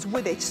that goes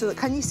with it, so that,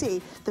 can you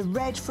see, the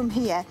red from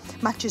here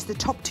matches the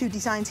top 2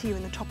 designs here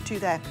and the top 2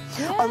 there.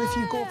 Yeah. Or if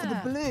you go for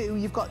the blue,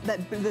 you've got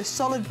the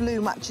solid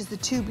blue matches the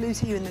 2 blues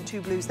here and the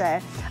 2 blues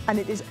there, and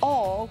it is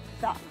all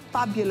that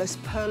fabulous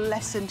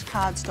pearlescent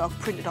cardstock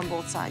printed on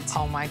both sides.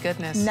 Oh my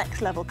goodness.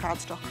 Next level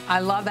cardstock.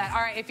 I love that.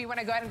 All right, if you want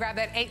to go ahead and grab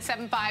that,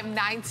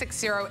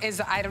 875-960 is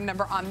the item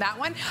number on that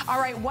one. All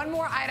right, one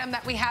more item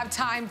that we have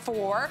time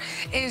for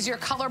is your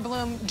Color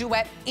Bloom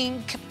Duet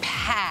ink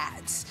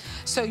pads.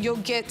 So you'll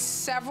get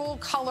several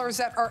colors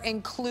that are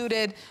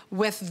included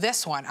with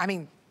this one. I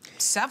mean,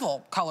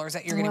 several colors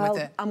that you're getting with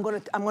it.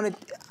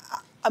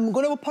 I'm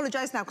going to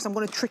apologise now because I'm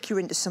going to trick you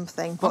into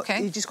something, but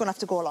you're just going to have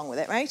to go along with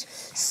it, right?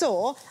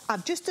 So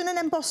I've just done an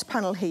embossed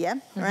panel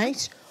here,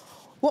 right?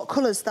 What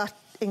colour's that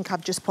ink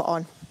I've just put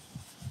on?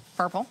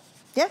 Purple.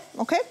 Yeah,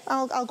 okay.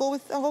 I'll go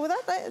with that.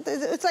 Right?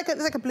 It's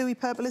like a bluey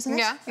purple, isn't it?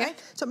 Yeah, yeah.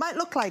 Right? So it might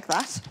look like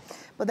that,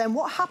 but then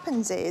what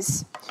happens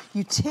is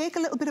you take a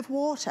little bit of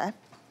water,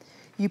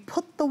 you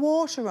put the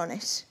water on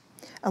it,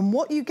 and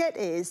what you get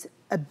is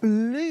a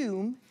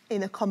bloom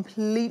in a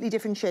completely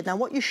different shade. Now,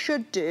 what you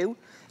should do,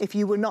 if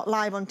you were not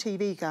live on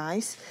TV,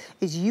 guys,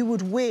 is you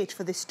would wait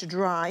for this to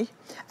dry,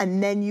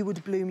 and then you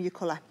would bloom your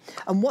colour.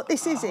 And what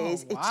this is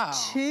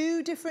it's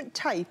 2 different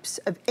types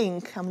of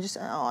ink.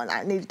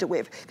 I needed to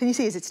whip. Can you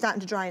see, is it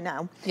starting to dry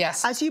now?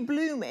 Yes. As you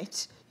bloom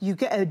it, you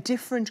get a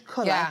different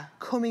colour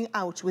coming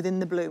out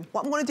within the bloom.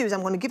 What I'm going to do is I'm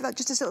going to give that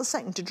just a little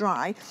second to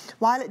dry.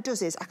 While it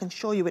does is I can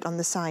show you it on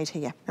the side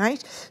here,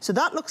 right? So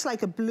that looks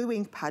like a blue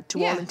ink pad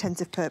to all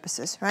intensive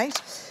purposes,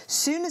 right?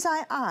 Soon as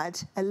I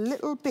add a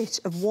little bit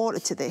of water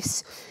to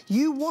this,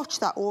 you watch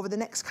that over the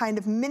next kind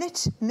of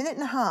minute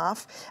and a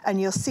half,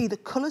 and you'll see the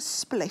colours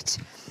split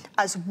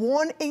as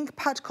one ink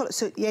pad colour.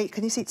 So yeah,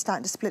 can you see it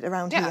starting to split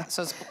around here?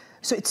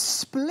 So it's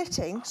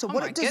splitting. So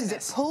what it does is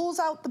it pulls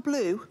out the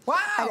blue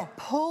and it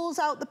pulls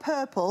out the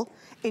purple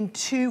in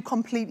 2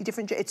 completely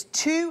different shades. It's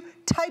 2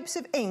 types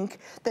of ink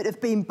that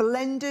have been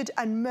blended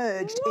and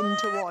merged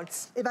into one.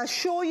 If I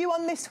show you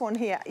on this one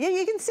here,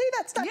 you can see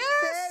that starting.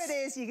 There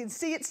it is. You can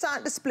see it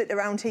starting to split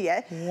around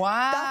here.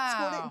 Wow. That's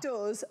what it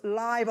does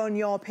live on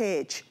your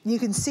page. You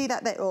can see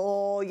that there.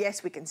 Oh,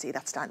 yes, we can see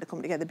that starting to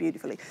come together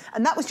beautifully.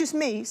 And that was just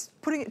me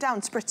putting it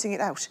down, spritzing it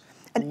out.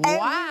 And every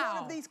one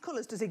of these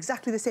colours does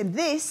exactly the same.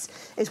 This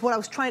is what I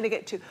was trying to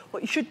get to.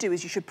 What you should do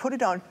is you should put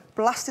it on,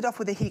 blast it off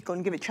with a heat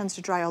gun, give it a chance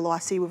to dry, although I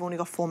see we've only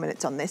got 4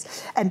 minutes on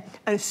this. And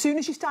as soon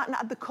as you start to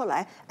add the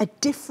colour, a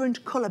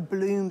different colour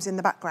blooms in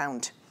the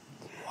background.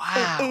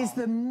 Wow. It is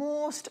the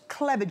most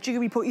clever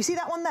jiggery poke. You see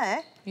that one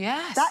there?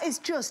 Yes. That is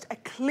just a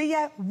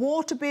clear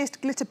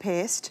water-based glitter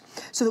paste,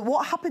 so that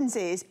what happens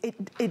is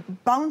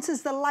it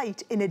bounces the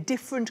light in a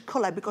different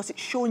colour because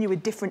it's showing you a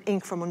different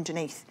ink from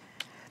underneath.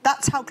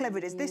 That's how clever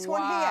it is. This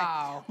one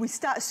here, we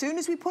start, as soon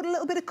as we put a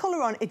little bit of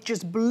colour on, it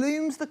just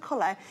blooms the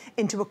colour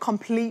into a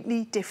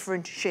completely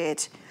different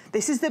shade.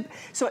 This is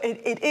so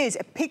it is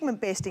a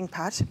pigment-based ink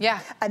pad. Yeah.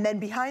 And then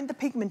behind the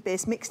pigment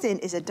base mixed in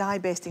is a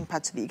dye-based ink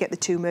pad so that you get the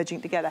 2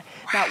 merging together.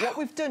 Now, what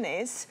we've done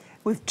is,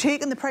 we've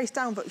taken the price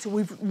down, so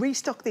we've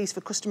restocked these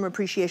for Customer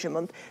Appreciation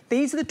Month.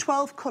 These are the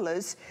 12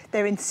 colours.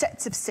 They're in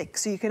sets of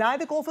 6. So you can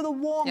either go for the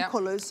warm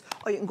colours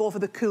or you can go for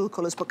the cool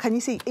colours. But can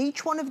you see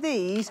each one of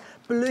these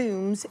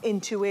blooms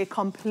into a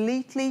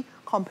completely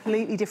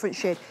different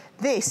shade.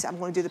 This, I'm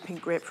going to do the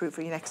pink grapefruit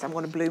for you next. I'm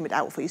going to bloom it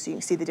out for you so you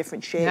can see the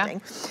different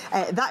shading.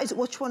 That is,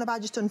 which one have I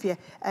just done for you?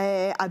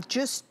 I've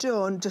just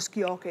done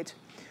Dusky Orchid.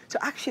 So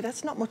actually,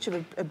 that's not much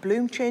of a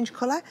bloom change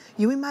colour.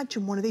 You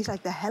imagine one of these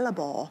like the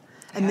hellebore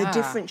and the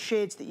different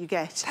shades that you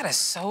get. That is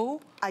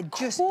so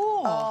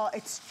cool. Oh,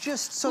 it's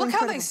just so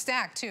incredible. Look how they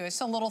stack, too. It's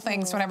the little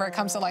things whenever it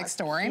comes to, like,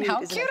 storing. How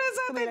cute is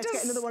that? Let's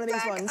get another one of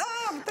these ones.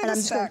 And I'm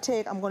just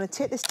going to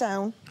take this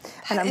down.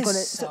 And I'm going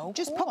to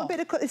just pop a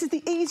bit of colour. This is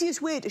the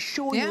easiest way to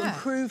show you and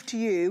prove to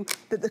you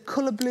that the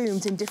colour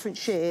blooms in different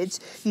shades.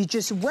 You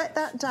just wet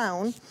that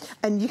down,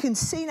 and you can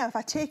see now, if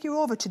I take you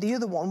over to the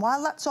other one,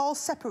 while that's all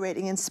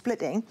separating and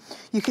splitting,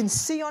 you can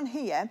see on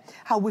here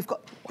how we've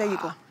got, there you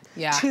go.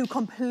 2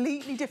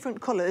 completely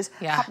different colours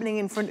happening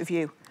in front of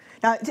you.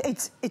 Now,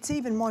 it's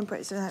even more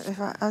impressive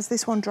as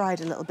this one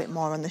dried a little bit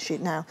more on the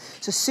sheet now.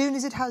 So as soon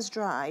as it has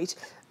dried,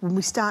 when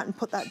we start and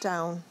put that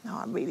down,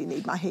 I really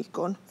need my heat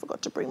gun.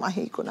 Forgot to bring my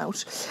heat gun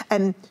out.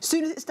 As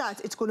soon as it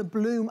starts, it's going to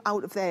bloom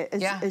out of there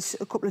as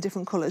a couple of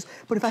different colours.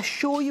 But if I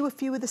show you a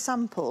few of the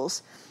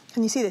samples,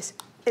 can you see this?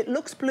 It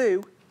looks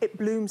blue, it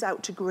blooms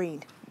out to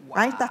green,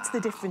 right? That's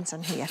the difference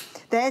on here.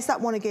 There's that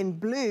one again,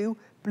 blue,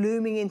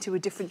 blooming into a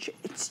different shade.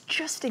 It's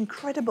just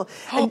incredible.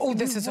 Oh,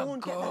 this is a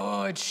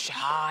good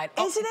shot.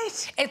 Isn't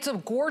it? It's a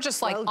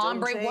gorgeous, like,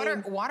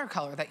 ombre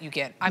watercolor that you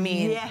get. I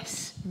mean,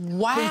 yes.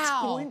 Wow. It's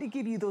going to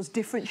give you those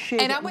different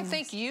shades. And I would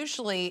think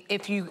usually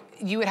if you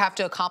would have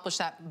to accomplish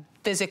that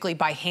physically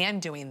by hand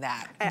doing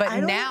that.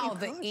 But now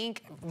the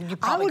ink, you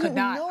probably could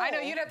not. I know,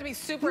 you'd have to be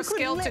super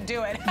skilled to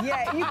do it.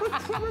 Yeah, you could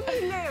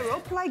probably layer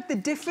up like the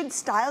different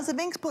styles of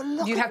inks, but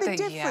look at the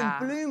different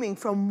blooming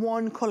from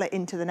one colour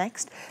into the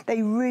next.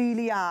 They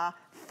really are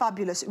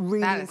fabulous,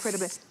 really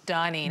incredible.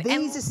 Stunning.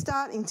 These are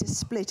starting to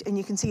split, and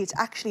you can see it's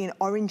actually an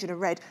orange and a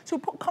red. So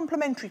we'll put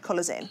complementary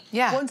colours in.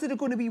 Yeah. Ones that are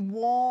going to be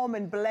warm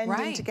and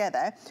blending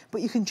together,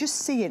 but you can just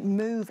see it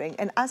moving.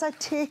 And as I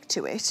take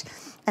to it,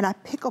 and I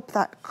pick up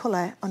that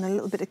colour on a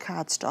little bit of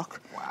cardstock.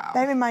 Wow.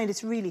 Bear in mind,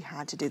 it's really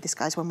hard to do this,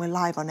 guys, when we're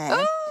live on air.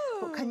 Oh.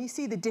 But can you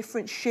see the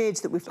different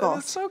shades that we've got?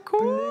 That's so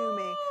cool.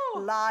 Blooming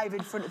live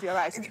in front of your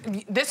eyes.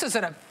 This is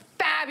a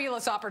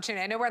fabulous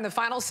opportunity. I know we're in the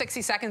final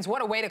 60 seconds.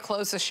 What a way to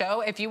close the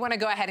show. If you want to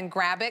go ahead and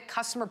grab it,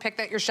 customer pick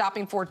that you're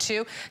shopping for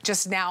too.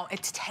 Just now,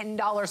 it's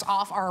 $10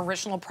 off our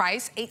original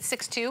price.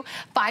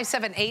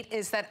 862-578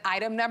 is that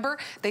item number.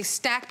 They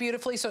stack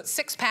beautifully, so it's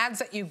 6 pads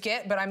that you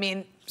get, but I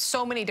mean,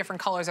 so many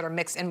different colors that are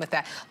mixed in with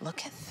that.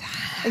 Look at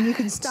that. And you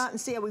can start and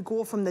see how we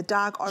go from the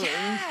dark orange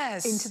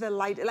into the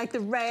light, like the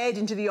red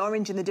into the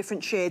orange and the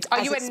different shades.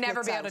 Oh, you would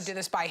never be able to do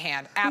this by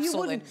hand.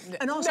 Absolutely.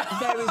 And also,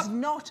 there is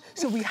not,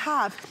 so we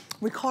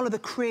call her the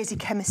crazy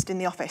chemist in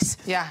the office.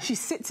 Yeah. She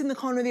sits in the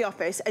corner of the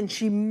office and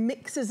she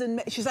mixes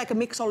she's like a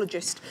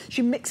mixologist.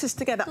 She mixes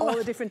together all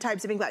the different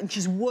types of ink, and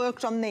she's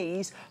worked on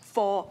these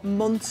for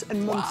months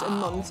and months and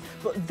months.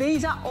 But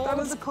these are all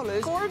of the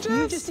colours. Gorgeous.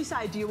 You just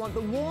decide, do you want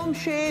the warm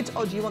shades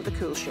or do you want the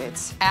cool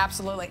shades?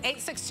 Absolutely.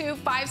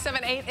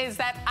 862-578 is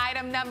that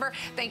item number.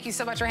 Thank you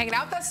so much for hanging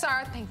out with us,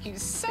 Sarah. Thank you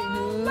so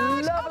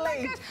much. Lovely. Oh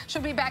my gosh.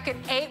 She'll be back at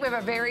 8. We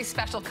have a very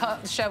special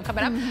show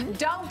coming up.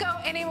 Don't go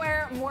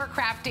anywhere. More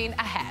crafting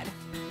ahead.